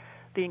word, but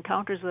the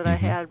encounters that I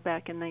had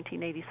back in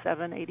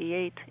 1987,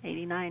 88,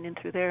 89, and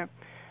through there.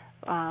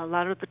 A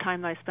lot of the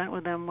time that I spent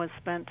with them was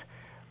spent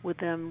with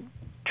them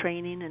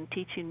training and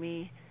teaching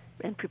me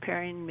and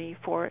preparing me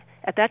for it.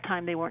 At that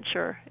time, they weren't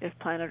sure if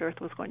planet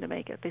Earth was going to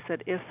make it. They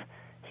said, if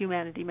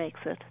humanity makes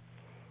it,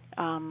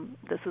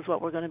 this is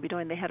what we're going to be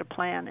doing. They had a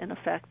plan, in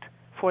effect,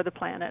 for the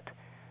planet,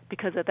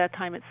 because at that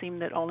time it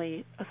seemed that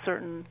only a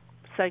certain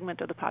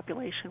segment of the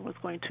population was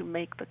going to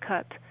make the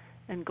cut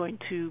and going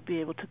to be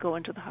able to go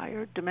into the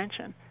higher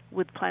dimension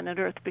with planet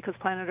Earth, because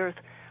planet Earth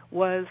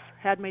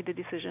had made the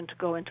decision to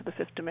go into the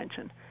fifth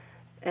dimension.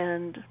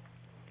 And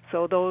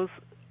so those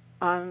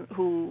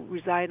who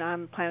reside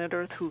on planet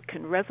Earth who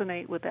can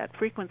resonate with that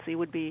frequency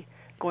would be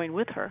going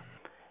with her.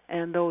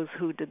 And those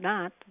who did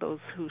not,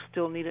 those who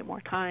still needed more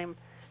time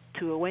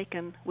to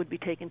awaken, would be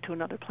taken to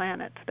another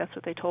planet. That's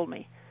what they told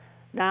me.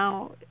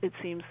 Now it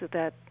seems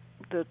that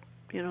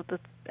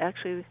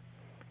actually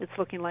it's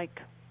looking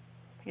like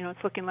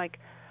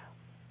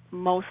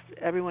most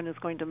everyone is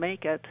going to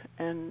make it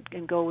and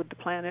go with the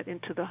planet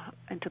into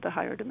the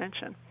higher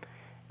dimension,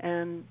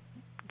 and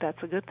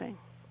that's a good thing.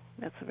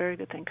 That's a very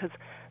good thing, because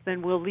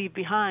then we'll leave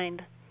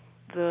behind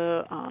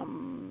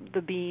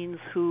the beings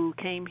who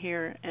came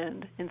here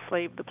and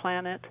enslaved the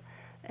planet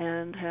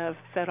and have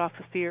fed off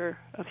the fear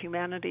of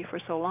humanity for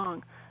so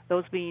long.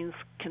 Those beings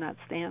cannot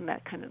stand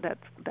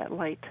that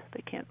light.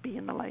 They can't be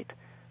in the light.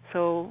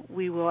 So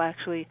we will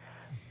actually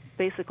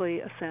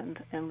basically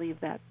ascend and leave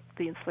the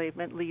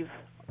enslavement, leave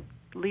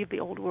the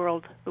old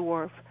world, the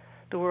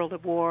world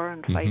of war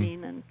and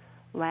fighting and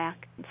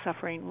lack and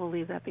suffering. We'll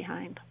leave that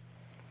behind.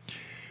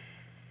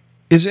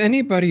 Is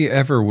anybody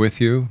ever with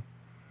you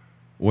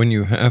when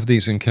you have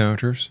these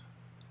encounters?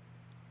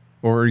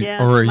 Or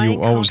are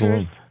you always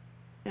alone?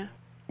 Yeah.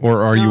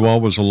 Or are you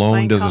always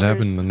alone? Does it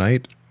happen in the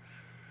night?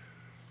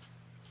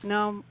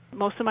 No,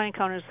 most of my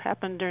encounters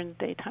happen during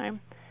the daytime.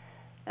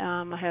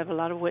 I have a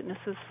lot of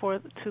witnesses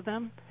to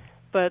them,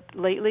 but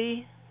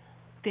lately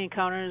the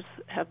encounters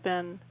have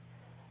been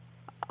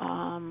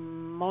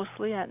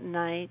mostly at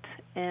night,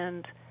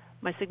 and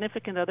my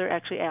significant other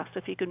actually asked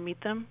if he could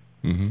meet them,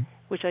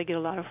 which I get a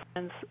lot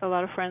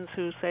of friends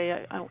who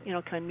say,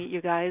 can I meet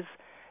you guys?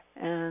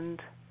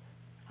 And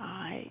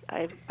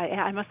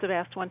I must have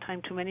asked one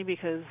time too many,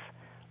 because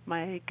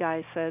my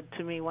guy said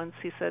to me once,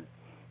 he said,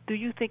 "Do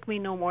you think we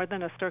know more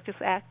than a circus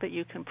act that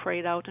you can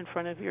parade out in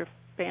front of your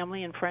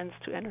family and friends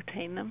to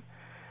entertain them?"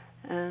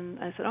 And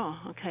I said, "Oh,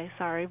 okay,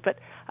 sorry." But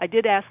I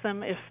did ask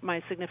them if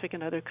my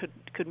significant other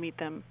could meet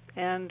them,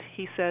 and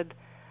he said,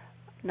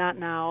 "Not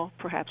now,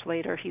 perhaps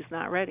later. He's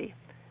not ready."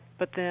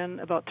 But then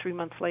about 3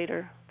 months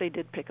later, they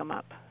did pick him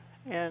up,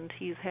 and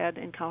he's had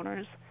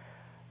encounters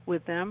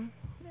with them,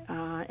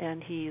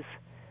 and he's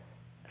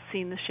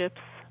seen the ships.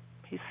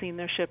 He's seen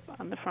their ship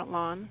on the front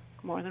lawn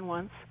more than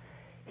once.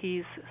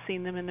 He's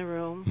seen them in the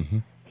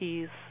room.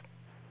 He's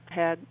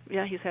had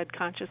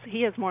conscious.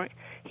 His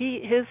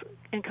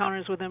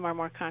encounters with them are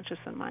more conscious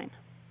than mine.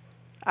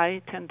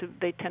 They tend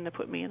to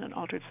put me in an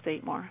altered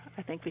state more,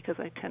 I think, because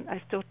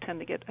I still tend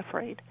to get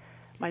afraid.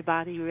 My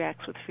body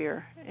reacts with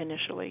fear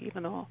initially,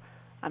 even though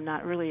I'm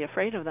not really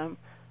afraid of them.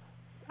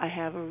 I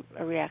have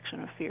a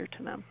reaction of fear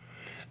to them.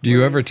 Do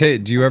you ever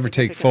take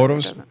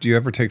photos? Do you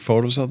ever take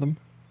photos of them?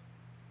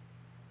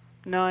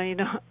 No, you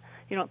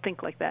don't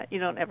think like that. You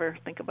don't ever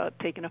think about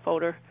taking a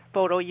photo.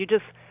 You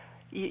just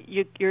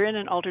you're in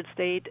an altered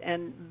state,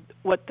 and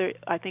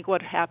I think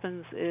what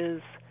happens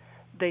is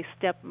they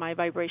step my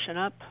vibration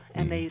up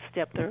and they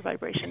step their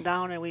vibration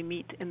down, and we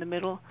meet in the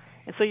middle.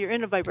 And so you're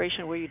in a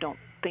vibration where you don't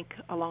think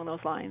along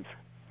those lines.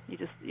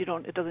 You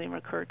don't. It doesn't even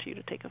occur to you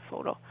to take a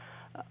photo.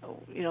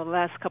 The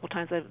last couple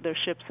times their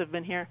ships have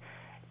been here,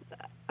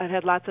 I've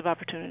had lots of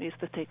opportunities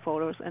to take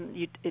photos, and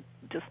it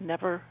just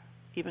never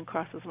even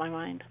crosses my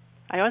mind.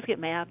 I always get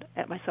mad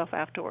at myself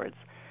afterwards,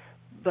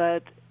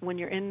 but when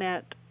you're in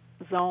that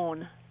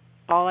zone,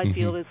 all I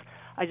feel is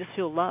I just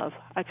feel love.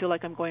 I feel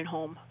like I'm going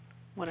home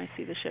when I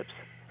see the ships.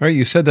 All right,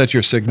 you said that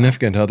your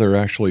significant other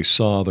actually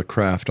saw the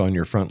craft on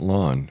your front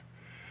lawn.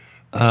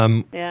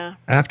 Yeah.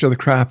 After the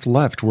craft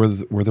left, were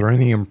there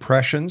any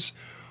impressions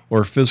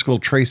or physical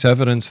trace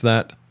evidence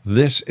that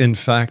this, in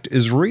fact,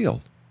 is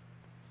real?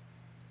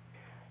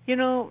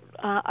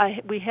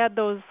 We had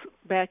those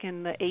back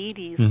in the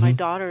 80s. My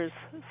daughters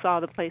saw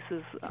the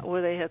places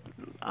where they had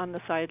on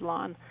the side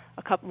lawn.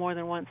 A couple more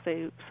than once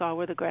they saw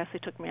where the grass. They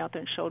took me out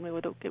there and showed me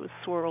where it was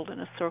swirled in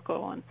a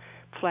circle and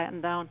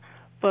flattened down.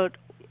 But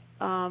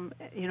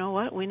you know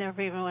what? We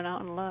never even went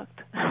out and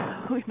looked.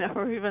 We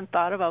never even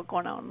thought about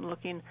going out and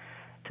looking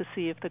to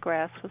see if the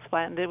grass was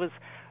flattened. It was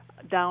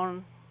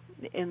down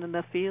in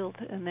the field,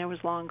 and there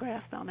was long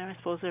grass down there. I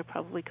suppose there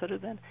probably could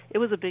have been. It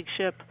was a big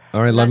ship.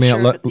 All right, I'm not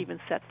sure if it's even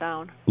set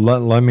down.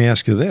 Let me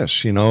ask you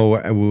this.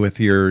 With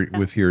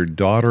your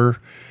daughter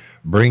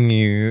bringing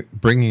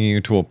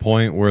you to a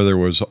point where there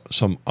was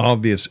some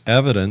obvious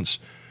evidence,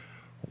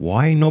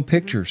 why no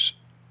pictures?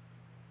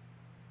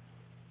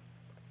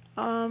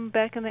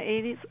 Back in the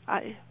 80s,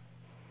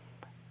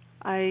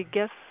 I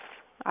guess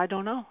I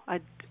don't know.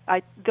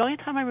 The only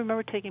time I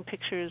remember taking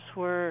pictures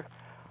were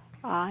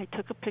I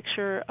took a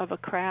picture of a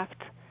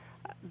craft.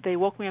 They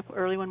woke me up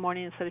early one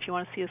morning and said, "If you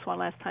want to see us one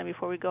last time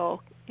before we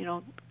go,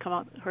 come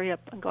out, hurry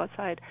up and go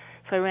outside."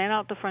 So I ran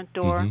out the front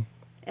door,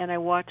 and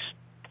I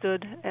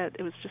stood at,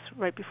 it was just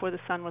right before the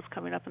sun was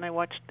coming up, and I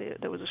watched,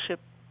 there was a ship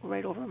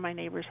right over my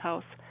neighbor's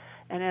house.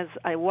 And as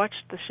I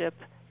watched the ship,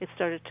 it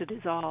started to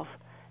dissolve.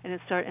 And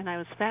I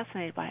was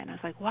fascinated by it, and I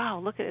was like, "Wow,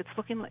 look at it!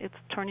 It's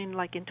turning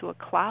like into a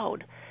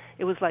cloud."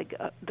 It was like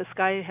the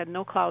sky had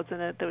no clouds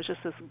in it. There was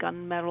just this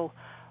gunmetal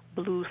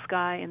blue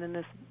sky, and then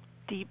this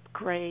deep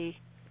gray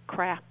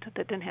craft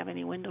that didn't have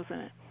any windows in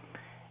it.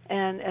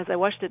 And as I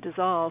watched it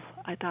dissolve,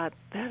 I thought,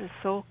 that is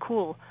so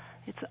cool.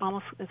 It's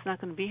not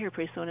going to be here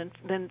pretty soon. And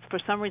then for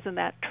some reason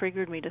that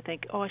triggered me to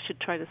think, I should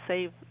try to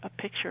save a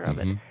picture of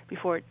it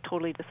before it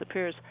totally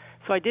disappears.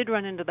 So I did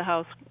run into the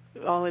house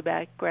all the way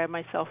back, grab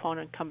my cell phone,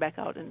 and come back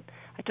out, and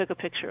I took a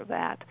picture of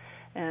that.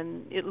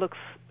 And it looks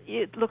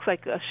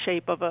like a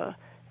shape of a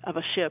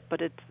ship,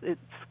 but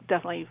it's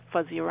definitely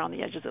fuzzy around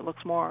the edges.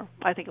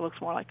 I think it looks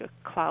more like a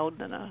cloud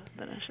than a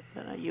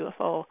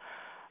UFO.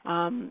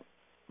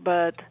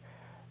 But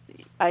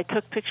I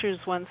took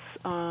pictures once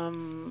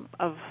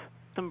of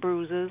some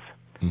bruises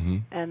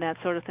and that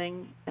sort of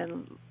thing,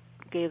 and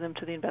gave them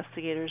to the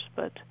investigators.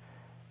 But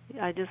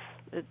I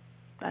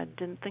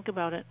didn't think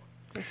about it.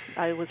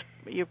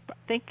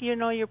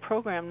 You're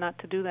programmed not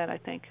to do that, I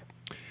think.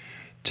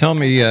 Tell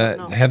me,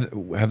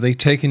 have they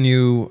taken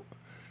you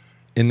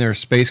in their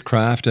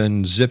spacecraft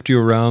and zipped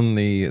you around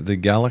the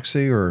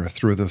galaxy or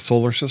through the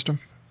solar system?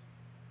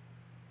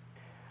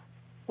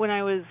 When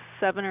I was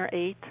 7 or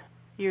 8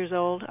 years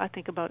old, I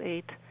think about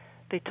 8,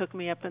 they took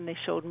me up and they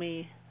showed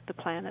me the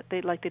planet.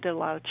 They did a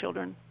lot of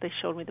children. They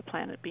showed me the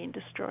planet being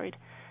destroyed.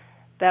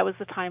 That was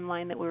the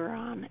timeline that we were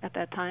on at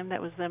that time.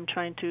 That was them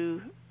trying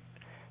to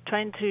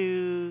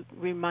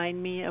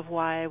remind me of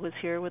why I was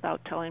here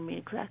without telling me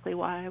exactly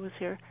why I was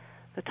here.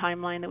 the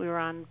timeline that we were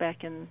on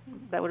back in,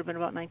 that would have been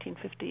about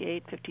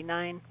 1958,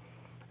 59,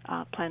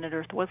 planet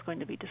Earth was going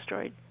to be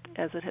destroyed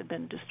as it had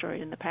been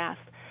destroyed in the past.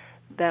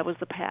 That was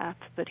the path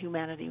that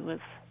humanity was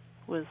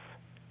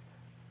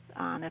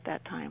on at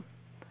that time.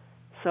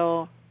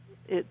 So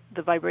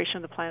the vibration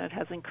of the planet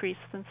has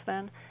increased since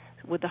then.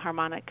 With the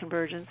harmonic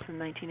convergence in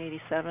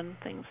 1987,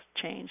 things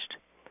changed,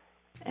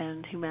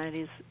 and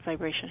humanity's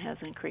vibration has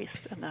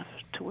increased enough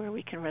to where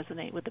we can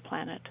resonate with the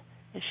planet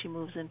as she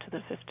moves into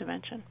the fifth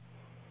dimension.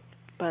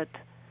 But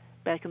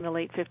back in the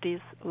late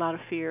 50s, a lot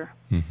of fear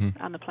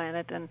on the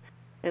planet, and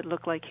it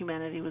looked like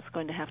humanity was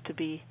going to have to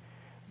be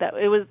that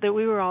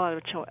we were all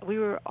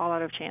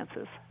out of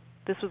chances.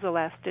 This was a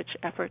last-ditch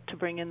effort to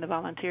bring in the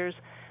volunteers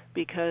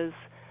because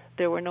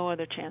there were no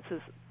other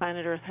chances.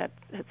 Planet Earth had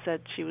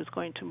said she was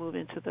going to move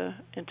into the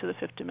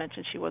fifth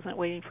dimension. She wasn't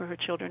waiting for her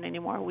children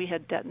anymore. We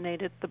had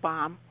detonated the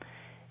bomb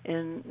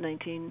in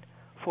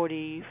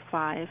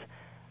 1945,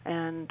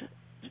 and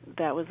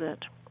that was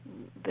it.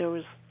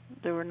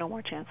 There were no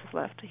more chances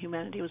left.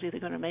 Humanity was either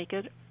going to make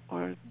it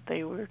or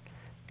they were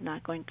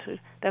not going to.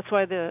 That's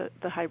why the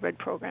hybrid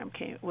program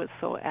was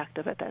so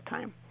active at that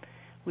time.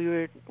 We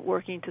were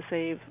working to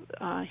save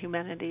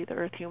humanity, the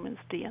Earth humans'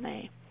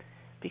 DNA,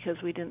 because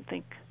we didn't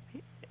think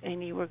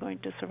any were going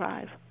to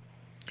survive.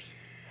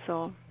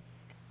 So,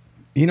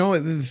 you know,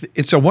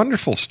 it's a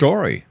wonderful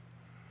story.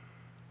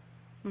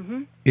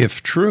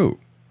 If true,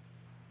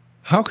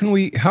 how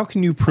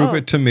can you prove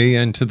it to me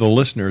and to the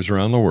listeners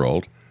around the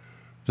world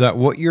that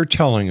what you're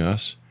telling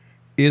us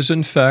is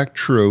in fact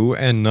true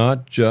and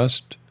not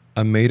just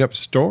a made-up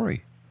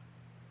story?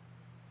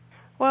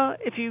 Well,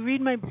 if you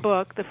read my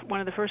book, one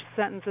of the first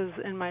sentences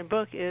in my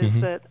book is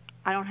that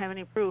I don't have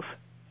any proof.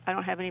 I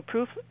don't have any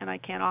proof, and I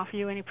can't offer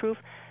you any proof,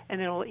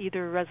 and it'll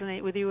either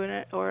resonate with you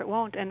or it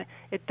won't, and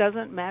it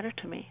doesn't matter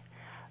to me.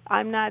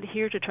 I'm not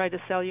here to try to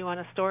sell you on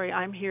a story.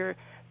 I'm here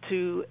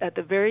to, at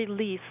the very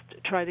least,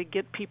 try to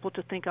get people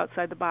to think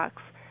outside the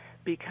box,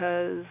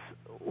 because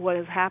what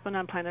has happened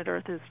on planet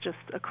Earth is just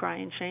a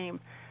crying shame,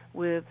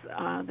 with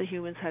the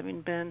humans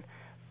having been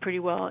pretty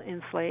well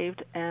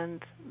enslaved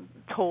and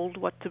told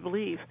what to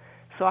believe.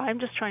 So I'm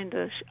just trying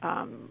to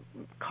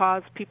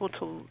cause people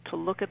to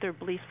look at their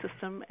belief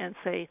system and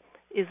say,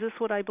 is this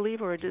what I believe,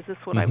 or is this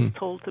what I was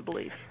told to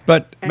believe?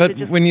 But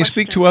when you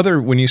speak to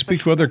other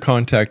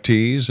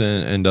contactees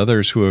and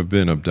others who have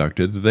been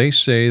abducted, they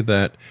say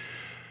that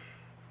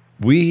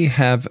we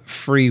have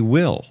free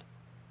will.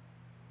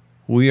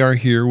 We are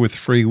here with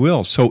free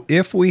will. So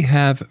if we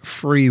have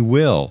free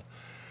will,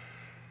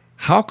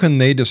 how can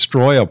they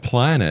destroy a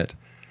planet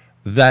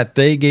that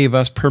they gave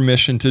us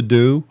permission to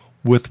do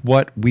with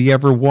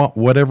whatever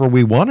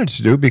we wanted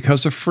to do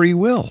because of free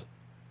will?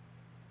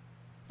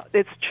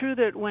 It's true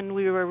that when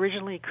we were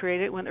originally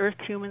created, when Earth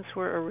humans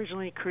were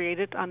originally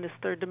created on this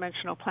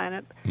third-dimensional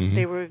planet,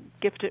 they were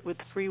gifted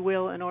with free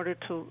will in order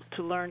to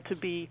learn to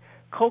be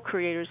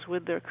co-creators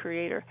with their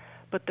creator.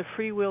 But the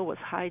free will was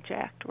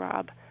hijacked,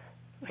 Rob.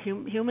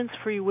 Humans'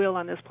 free will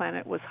on this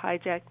planet was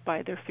hijacked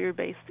by their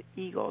fear-based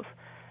egos.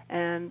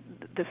 And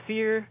the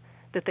fear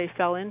that they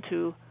fell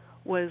into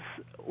was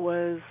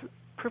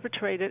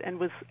perpetrated and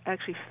was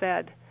actually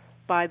fed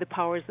by the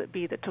powers that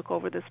be that took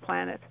over this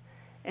planet.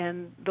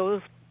 And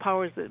those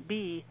powers that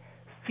be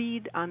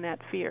feed on that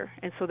fear.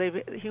 And so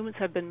humans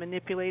have been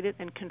manipulated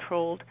and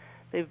controlled.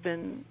 They've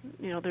been,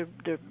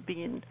 they're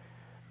being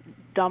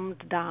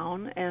dumbed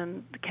down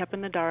and kept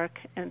in the dark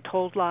and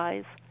told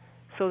lies,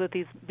 so that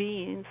these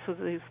beings,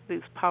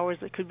 these powers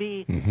that could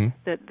be,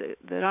 that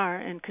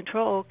are in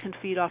control, can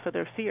feed off of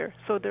their fear.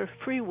 So their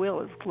free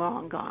will is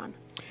long gone.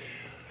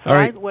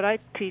 So what I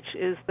teach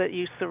is that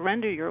you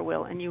surrender your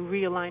will and you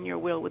realign your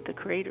will with the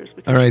Creator's.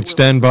 All right,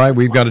 stand by.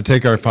 We've got to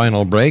take our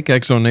final break.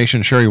 Exo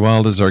Nation Sherry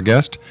Wilde is our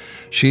guest.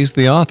 She's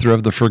the author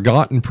of The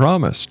Forgotten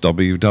Promise,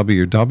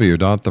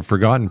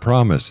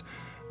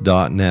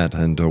 www.theforgottenpromise.net.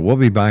 And we'll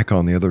be back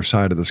on the other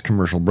side of this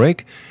commercial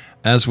break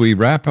as we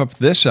wrap up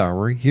this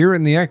hour here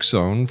in the X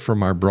Zone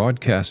from our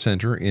broadcast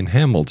center in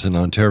Hamilton,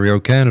 Ontario,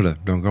 Canada.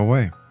 Don't go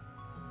away.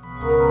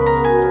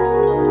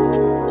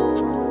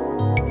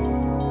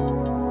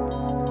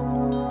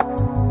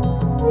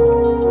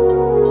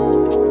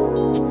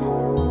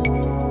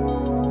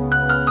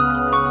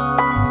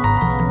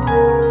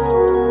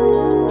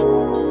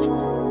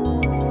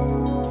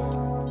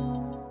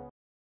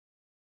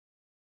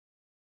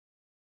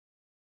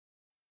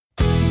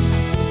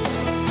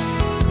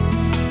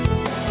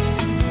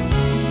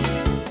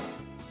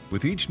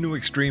 With each new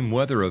extreme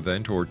weather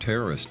event or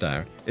terrorist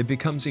act, it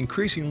becomes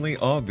increasingly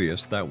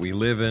obvious that we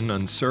live in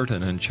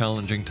uncertain and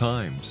challenging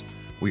times.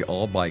 We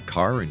all buy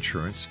car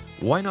insurance.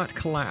 Why not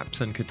collapse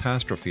and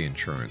catastrophe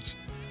insurance?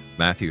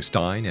 Matthew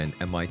Stein, an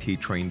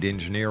MIT-trained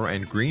engineer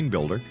and green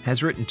builder,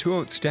 has written 2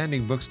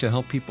 outstanding books to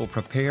help people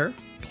prepare,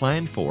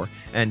 plan for,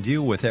 and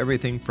deal with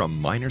everything from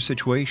minor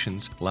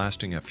situations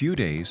lasting a few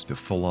days to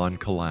full-on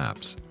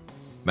collapse.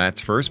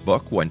 Matt's first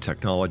book, When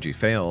Technology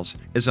Fails,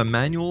 is a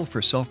manual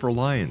for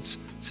self-reliance,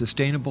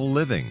 sustainable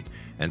living,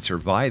 and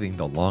surviving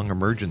the long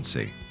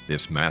emergency.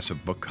 This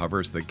massive book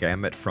covers the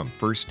gamut from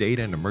first aid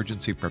and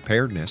emergency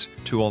preparedness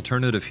to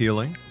alternative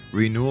healing,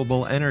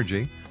 renewable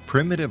energy,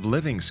 primitive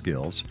living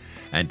skills,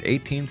 and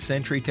 18th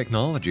century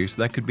technologies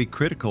that could be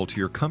critical to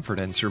your comfort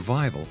and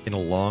survival in a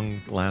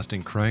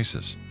long-lasting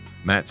crisis.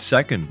 Matt's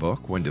second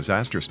book, When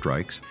Disaster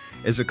Strikes,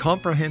 is a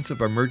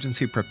comprehensive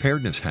emergency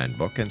preparedness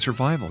handbook and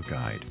survival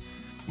guide.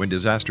 When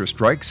Disaster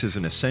Strikes is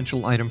an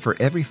essential item for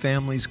every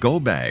family's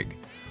go bag.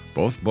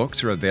 Both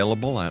books are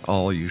available at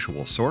all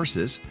usual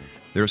sources.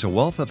 There's a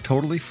wealth of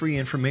totally free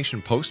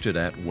information posted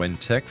at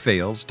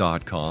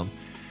whentechfails.com,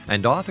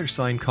 and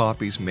author-signed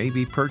copies may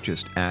be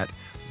purchased at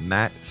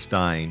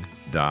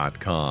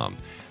mattstein.com.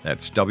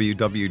 That's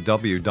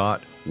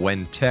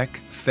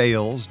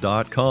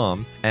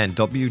www.whentechfails.com and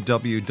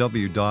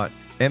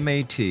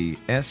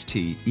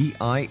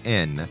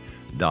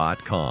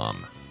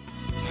www.mattstein.com.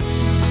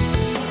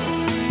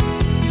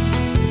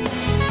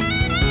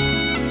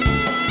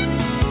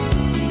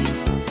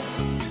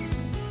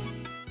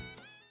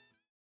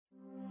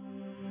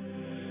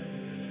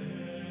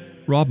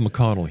 Rob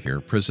McConnell here,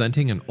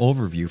 presenting an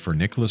overview for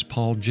Nicholas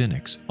Paul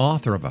Jennings,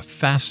 author of a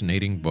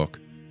fascinating book,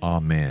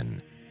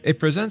 Amen. It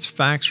presents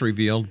facts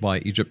revealed by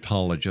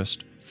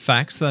Egyptologists,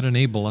 facts that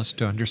enable us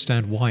to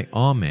understand why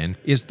Amen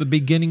is the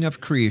beginning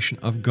of creation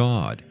of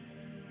God.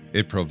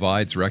 It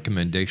provides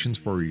recommendations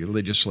for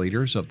religious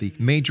leaders of the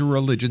major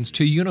religions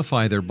to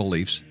unify their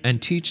beliefs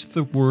and teach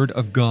the Word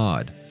of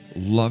God.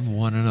 Love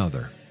one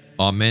another.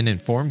 Amen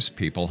informs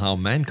people how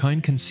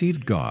mankind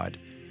conceived God.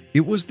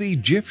 It was the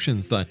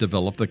Egyptians that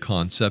developed the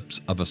concepts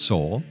of a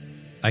soul,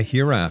 a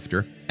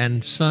hereafter,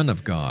 and Son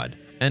of God.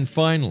 And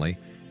finally,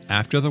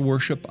 after the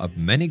worship of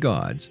many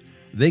gods,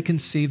 they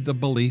conceived the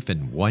belief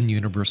in one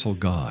universal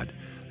God,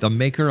 the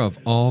maker of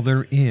all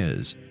there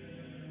is.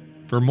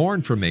 For more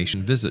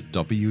information, visit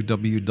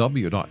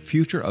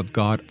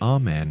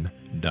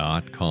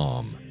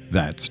www.futureofgodamen.com.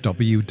 That's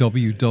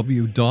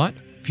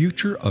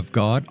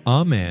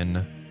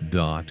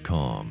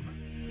www.futureofgodamen.com.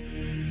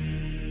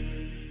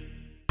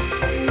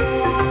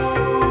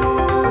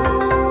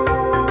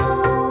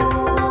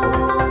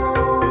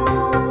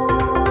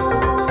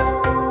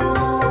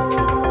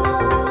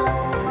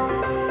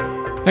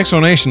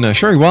 Explanation.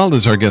 Sherry Wilde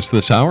is our guest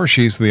this hour.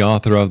 She's the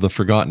author of The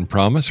Forgotten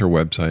Promise. Her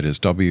website is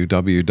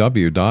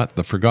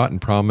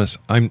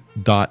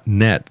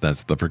www.theforgottenpromise.net.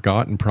 That's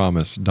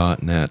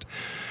theforgottenpromise.net.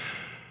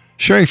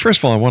 Sherry, first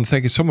of all, I want to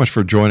thank you so much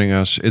for joining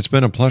us. It's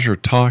been a pleasure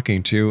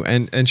talking to you.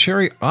 And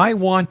Sherry, I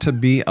want to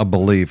be a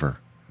believer.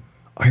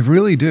 I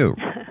really do.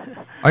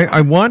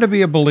 I want to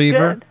be a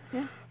believer,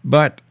 yeah.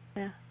 But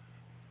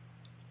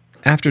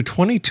after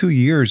 22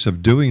 years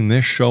of doing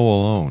this show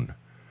alone,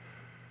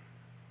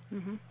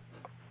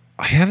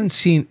 I haven't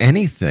seen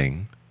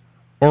anything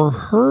or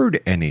heard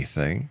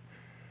anything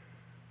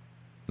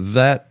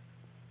that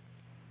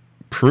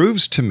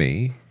proves to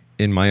me,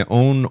 in my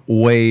own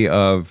way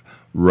of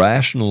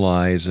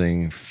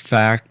rationalizing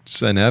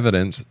facts and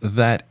evidence,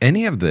 that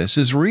any of this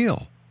is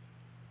real.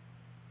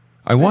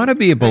 I want to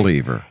be a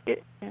believer.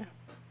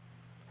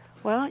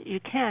 Well, you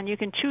can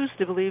choose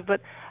to believe,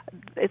 but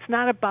it's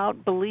not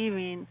about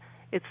believing.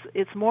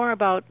 It's more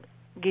about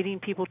getting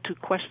people to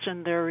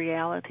question their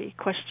reality,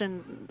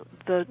 question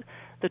the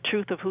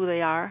truth of who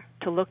they are,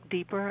 to look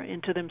deeper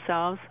into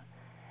themselves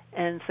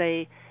and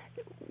say,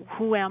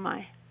 who am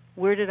I?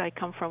 Where did I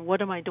come from?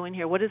 What am I doing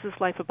here? What is this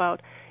life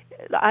about?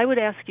 I would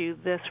ask you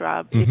this,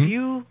 Rob. If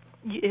you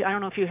I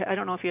don't know if you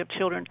have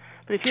children,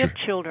 but if you have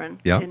children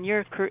and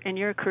you're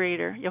a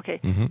creator, okay,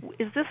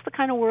 is this the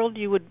kind of world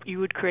you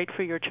would create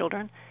for your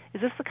children?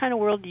 Is this the kind of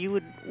world you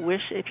would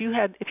wish if you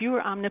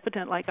were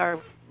omnipotent like our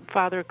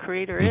Father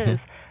Creator is?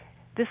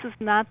 This is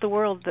not the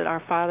world that our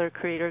Father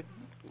Creator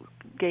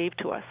gave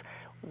to us.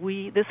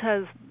 This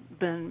has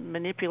been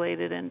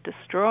manipulated and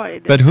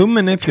destroyed. But who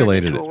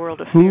manipulated it?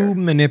 Who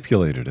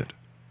manipulated it?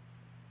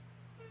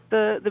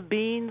 The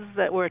beings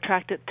that were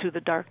attracted to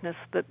the darkness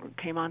that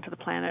came onto the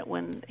planet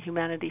when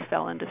humanity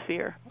fell into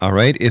fear. All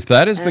right. If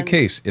that is the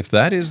case,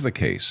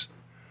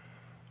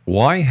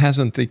 why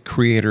hasn't the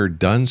Creator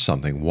done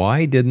something?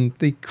 Why didn't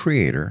the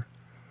Creator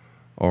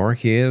or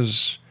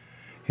his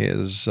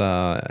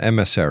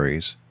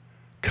emissaries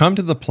come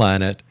to the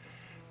planet,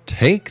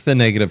 take the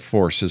negative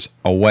forces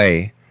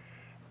away,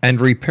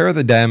 and repair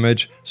the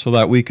damage so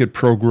that we could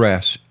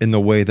progress in the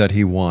way that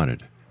he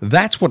wanted?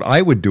 That's what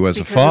I would do as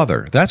a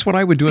father. That's what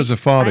I would do as a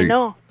father.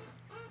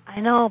 I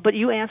know, but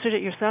you answered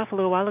it yourself a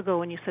little while ago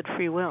when you said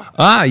free will.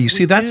 You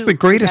see, that's the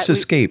greatest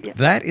escape.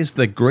 That is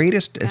the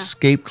greatest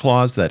escape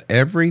clause that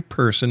every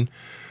person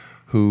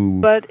who...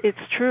 But it's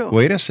true.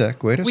 Wait a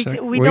sec. Wait a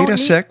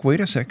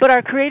second. But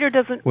our Creator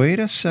doesn't... Wait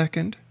a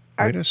second.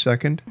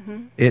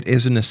 It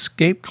is an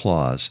escape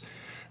clause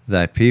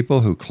that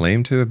people who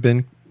claim to have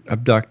been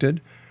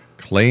abducted,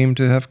 claim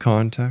to have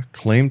contact,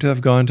 claim to have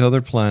gone to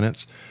other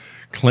planets,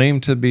 claim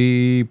to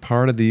be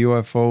part of the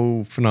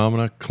UFO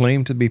phenomena,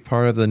 claim to be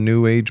part of the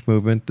New Age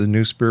movement, the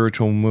New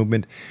Spiritual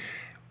movement.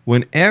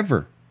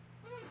 Whenever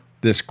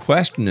this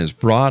question is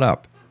brought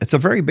up, it's a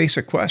very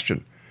basic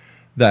question,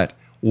 that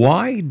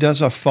why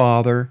does a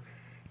father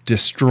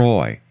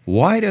destroy?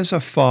 Why does a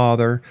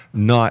father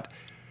not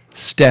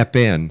step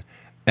in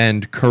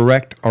and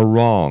correct a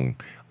wrong?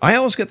 I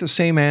always get the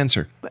same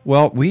answer.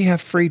 Well, we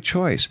have free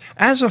choice.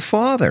 As a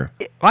father,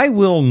 I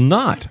will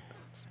not.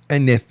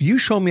 And if you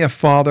show me a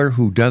father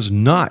who does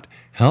not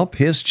help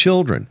his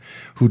children,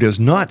 who does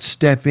not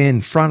step in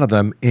front of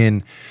them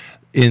in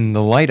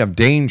the light of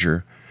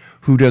danger,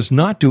 who does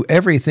not do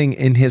everything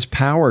in his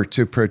power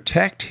to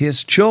protect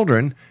his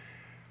children,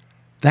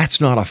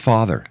 that's not a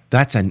father.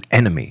 That's an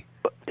enemy.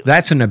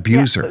 That's an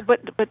abuser. Yeah,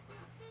 but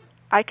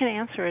I can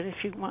answer it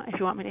if you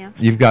want me to answer.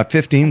 You've got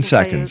 15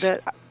 seconds.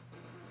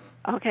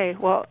 Okay,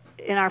 well,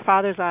 in our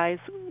Father's eyes,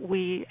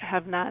 we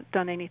have not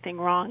done anything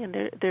wrong,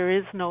 and there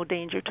is no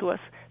danger to us.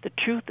 The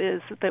truth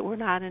is that we're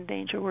not in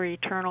danger. We're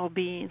eternal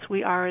beings.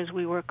 We are as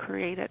we were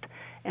created,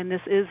 and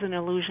this is an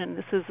illusion.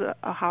 This is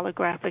a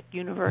holographic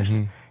universe.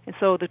 Mm-hmm. And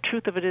so the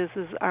truth of it is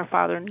our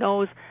Father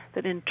knows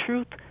that in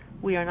truth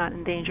we are not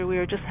in danger. We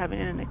are just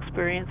having an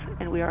experience,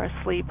 and we are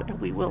asleep,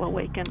 and we will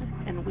awaken,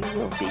 and we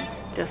will be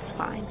just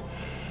fine.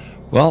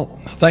 Well,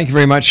 thank you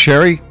very much,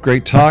 Sherry.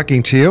 Great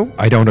talking to you.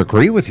 I don't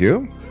agree with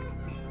you.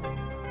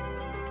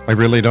 I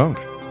really don't.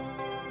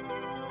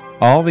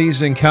 All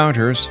these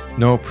encounters,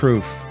 no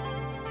proof.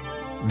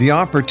 The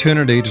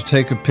opportunity to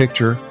take a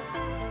picture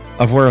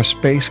of where a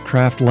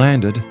spacecraft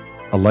landed,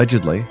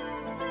 allegedly,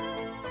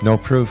 no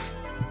proof.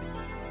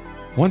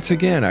 Once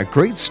again, a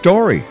great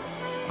story.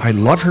 I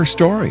love her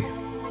story.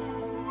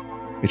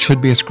 It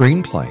should be a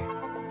screenplay.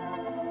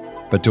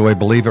 But do I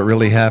believe it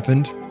really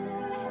happened?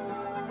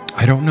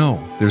 I don't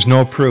know. There's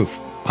no proof.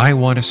 I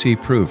want to see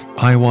proof.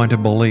 I want to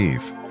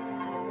believe.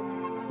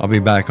 I'll be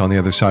back on the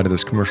other side of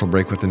this commercial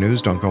break with the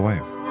news. Don't go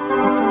away.